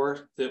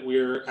reservoir that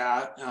we're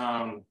at.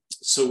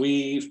 So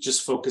we've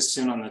just focused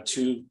in on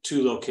the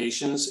two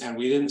locations, and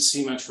we didn't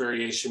see much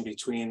variation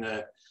between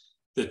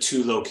the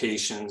two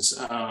locations.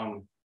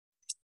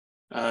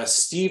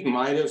 Steve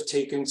might have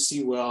taken,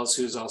 Steve Wells,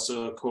 who's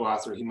also a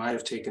co-author, he might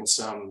have taken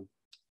some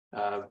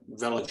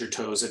Veliger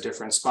toes at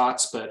different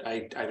spots, but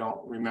I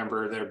don't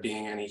remember there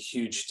being any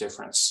huge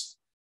difference.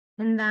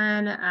 And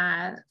then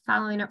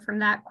following up from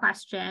that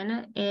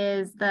question,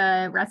 is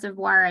the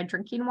reservoir a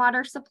drinking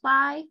water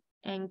supply?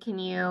 And can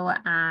you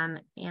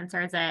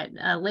answer, is it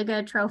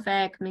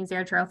oligotrophic,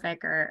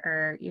 mesotrophic,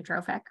 or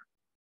eutrophic?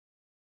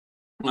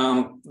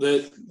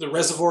 The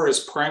reservoir is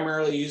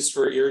primarily used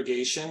for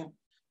irrigation.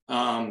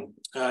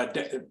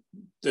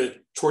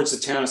 Towards the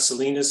town of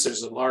Salinas,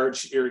 there's a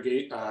large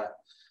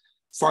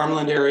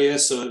farmland area.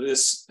 So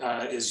this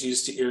is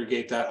used to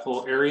irrigate that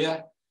whole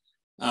area.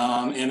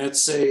 And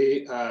it's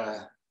a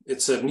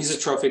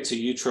mesotrophic to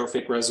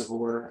eutrophic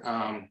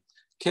reservoir.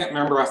 Can't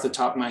remember off the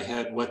top of my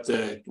head what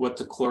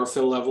the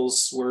chlorophyll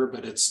levels were,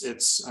 but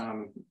it's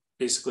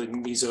basically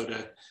meso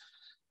to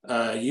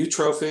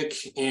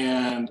eutrophic,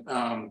 and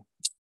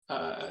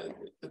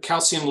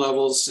calcium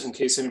levels, in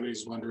case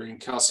anybody's wondering,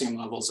 calcium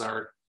levels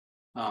are,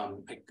 I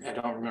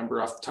don't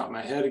remember off the top of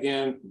my head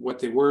again what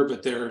they were,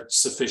 but they're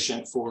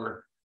sufficient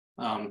for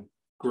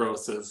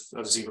growth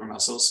of zebra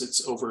mussels.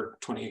 It's over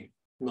 20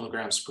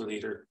 milligrams per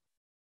liter.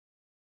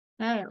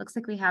 Okay, it looks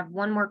like we have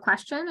one more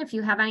question. If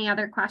you have any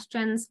other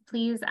questions,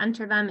 please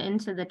enter them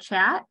into the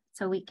chat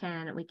so we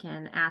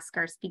can ask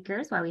our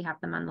speakers while we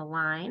have them on the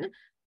line.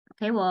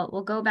 Okay,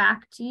 we'll go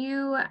back to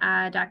you,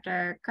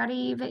 Dr.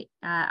 Crysta.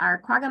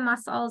 Are quagga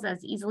mussels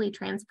as easily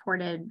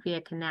transported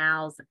via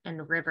canals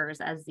and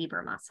rivers as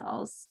zebra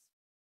mussels?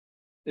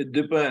 It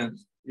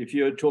depends. If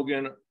you're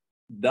talking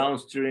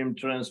downstream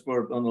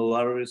transport on the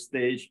larval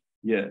stage,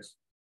 yes.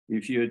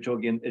 If you're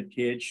talking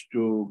attached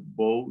to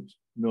boats,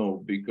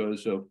 no,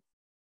 because of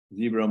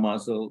zebra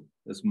mussel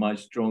has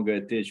much stronger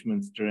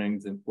attachment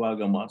strength than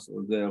quagga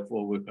mussel.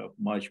 Therefore, we have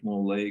much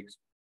more lakes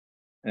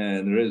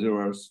and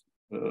reservoirs,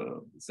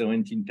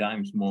 17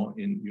 times more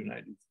in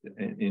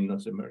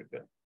North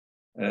America,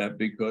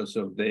 because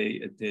of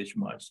they attach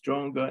much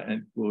stronger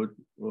and could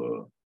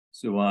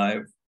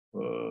survive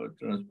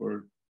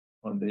transport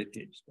on the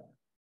attached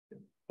time.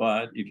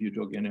 But if you're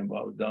talking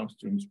about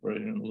downstream spread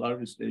in the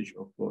larval stage,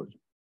 of course,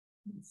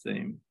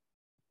 same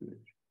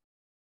situation.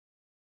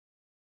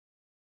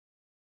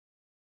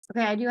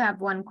 Okay, I do have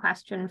one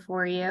question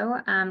for you.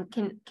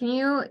 Can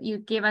you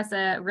gave us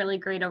a really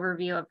great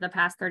overview of the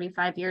past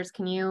 35 years.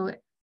 Can you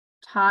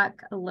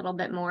talk a little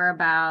bit more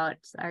about,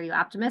 are you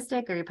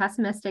optimistic, are you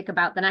pessimistic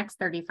about the next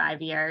 35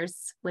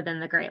 years within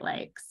the Great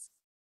Lakes?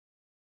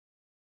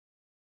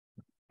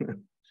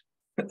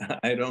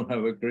 I don't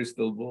have a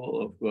crystal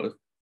ball, of course,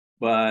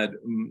 but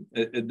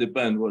it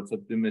depends what's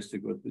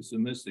optimistic or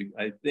pessimistic.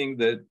 I think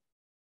that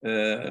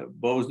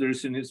both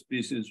Dersinis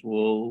species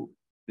will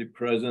be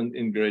present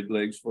in Great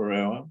Lakes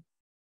forever,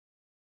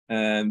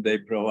 and they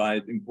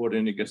provide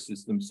important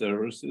ecosystem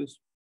services,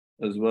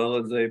 as well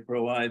as they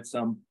provide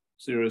some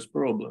serious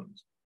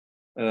problems.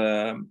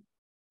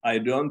 I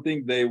don't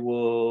think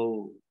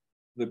the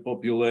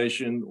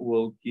population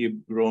will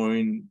keep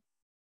growing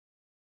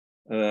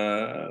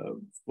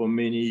for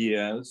many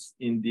years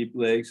in deep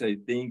lakes. I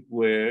think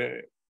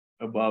we're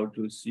about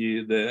to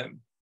see the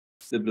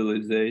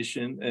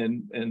stabilization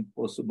and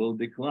possible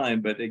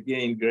decline. But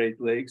again,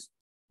 Great Lakes,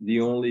 the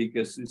only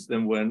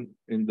ecosystem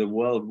in the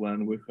world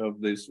when we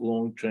have this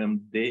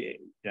long-term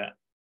data.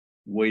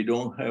 We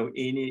don't have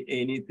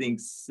anything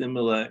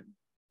similar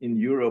in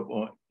Europe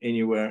or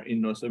anywhere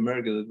in North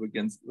America that we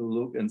can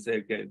look and say,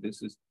 okay,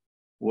 this is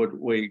what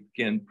we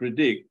can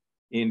predict.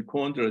 In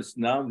contrast,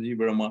 now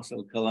zebra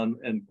mussel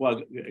and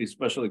quagga,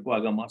 especially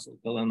quagga mussel,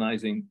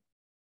 colonizing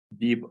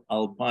deep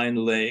alpine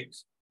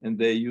lakes, and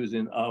they're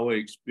using our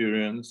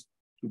experience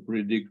to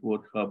predict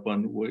what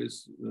happened with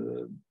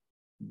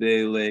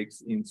their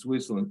lakes in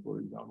Switzerland, for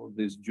example.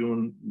 This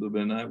June, Lube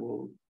and I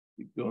will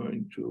be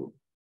going to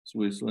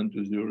Switzerland,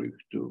 to Zurich,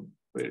 to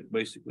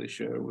basically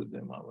share with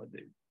them our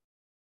data.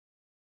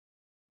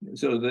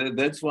 So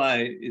that's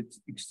why it's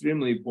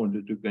extremely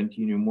important to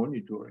continue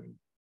monitoring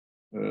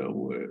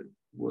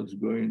what's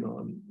going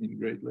on in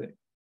Great Lakes.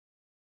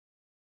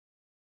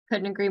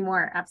 Couldn't agree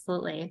more,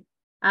 absolutely.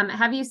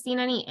 Have you seen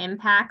any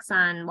impacts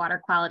on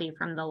water quality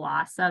from the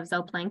loss of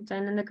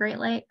zooplankton in the Great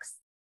Lakes?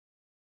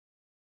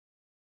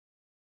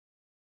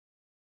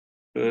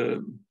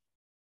 There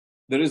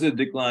is a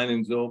decline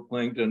in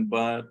zooplankton,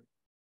 but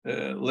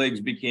lakes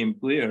became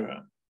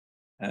clearer,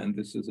 and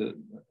this is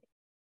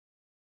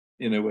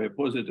in a way,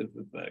 positive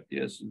effect.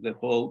 Yes, the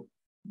whole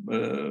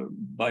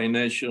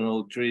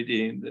binational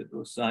treaty that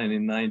was signed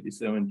in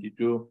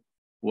 1972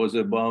 was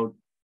about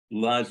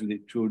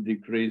largely to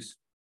decrease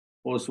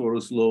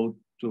phosphorus load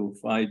to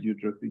fight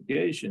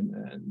eutrophication,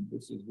 and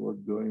this is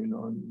what's going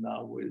on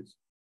now with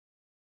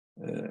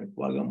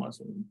quagga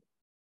mussel.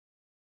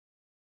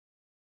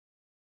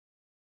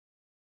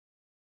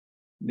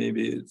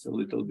 Maybe it's a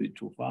little bit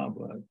too far,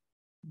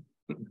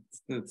 but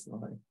it's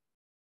fine.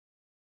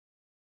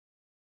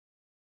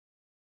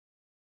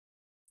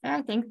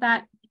 I think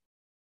that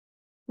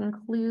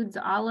concludes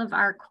all of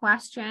our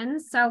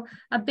questions. So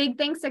a big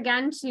thanks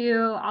again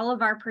to all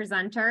of our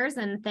presenters,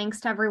 and thanks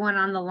to everyone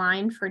on the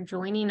line for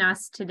joining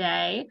us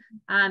today.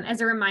 As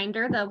a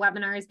reminder, the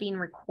webinar is being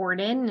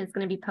recorded and it's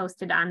going to be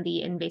posted on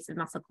the Invasive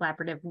Mussel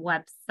Collaborative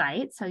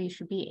website. So you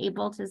should be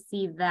able to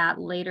see that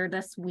later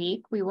this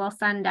week. We will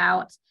send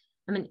out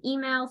an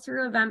email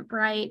through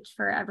Eventbrite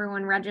for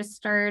everyone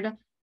registered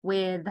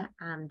with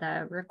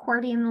the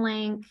recording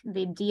link,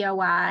 the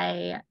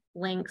DOI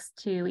links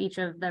to each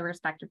of the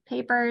respective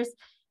papers,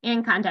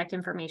 and contact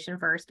information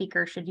for our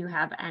speaker should you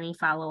have any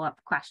follow-up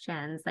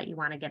questions that you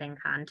want to get in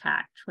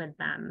contact with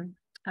them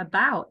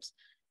about.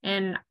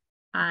 And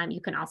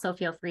you can also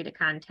feel free to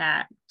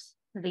contact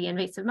the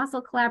Invasive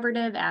Mussel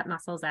Collaborative at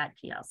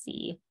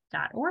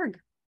mussels@glc.org.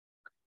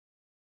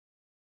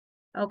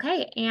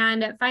 Okay,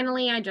 and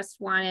finally, I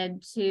just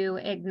wanted to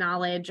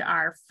acknowledge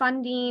our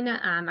funding.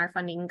 Our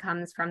funding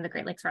comes from the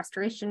Great Lakes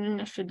Restoration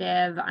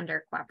Initiative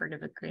under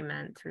cooperative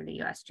agreement through the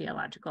U.S.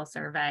 Geological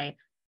Survey.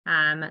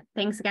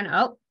 Thanks again.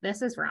 Oh,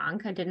 this is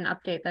wrong. I didn't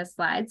update this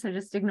slide, so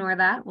just ignore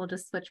that. We'll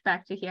just switch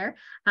back to here.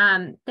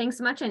 Thanks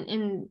so much,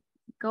 and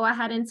go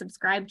ahead and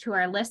subscribe to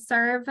our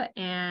listserv,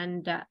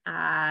 and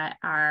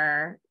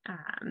our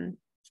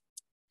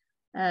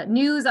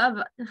news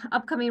of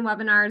upcoming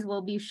webinars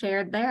will be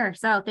shared there.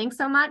 So thanks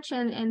so much,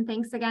 and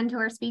thanks again to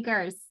our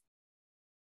speakers.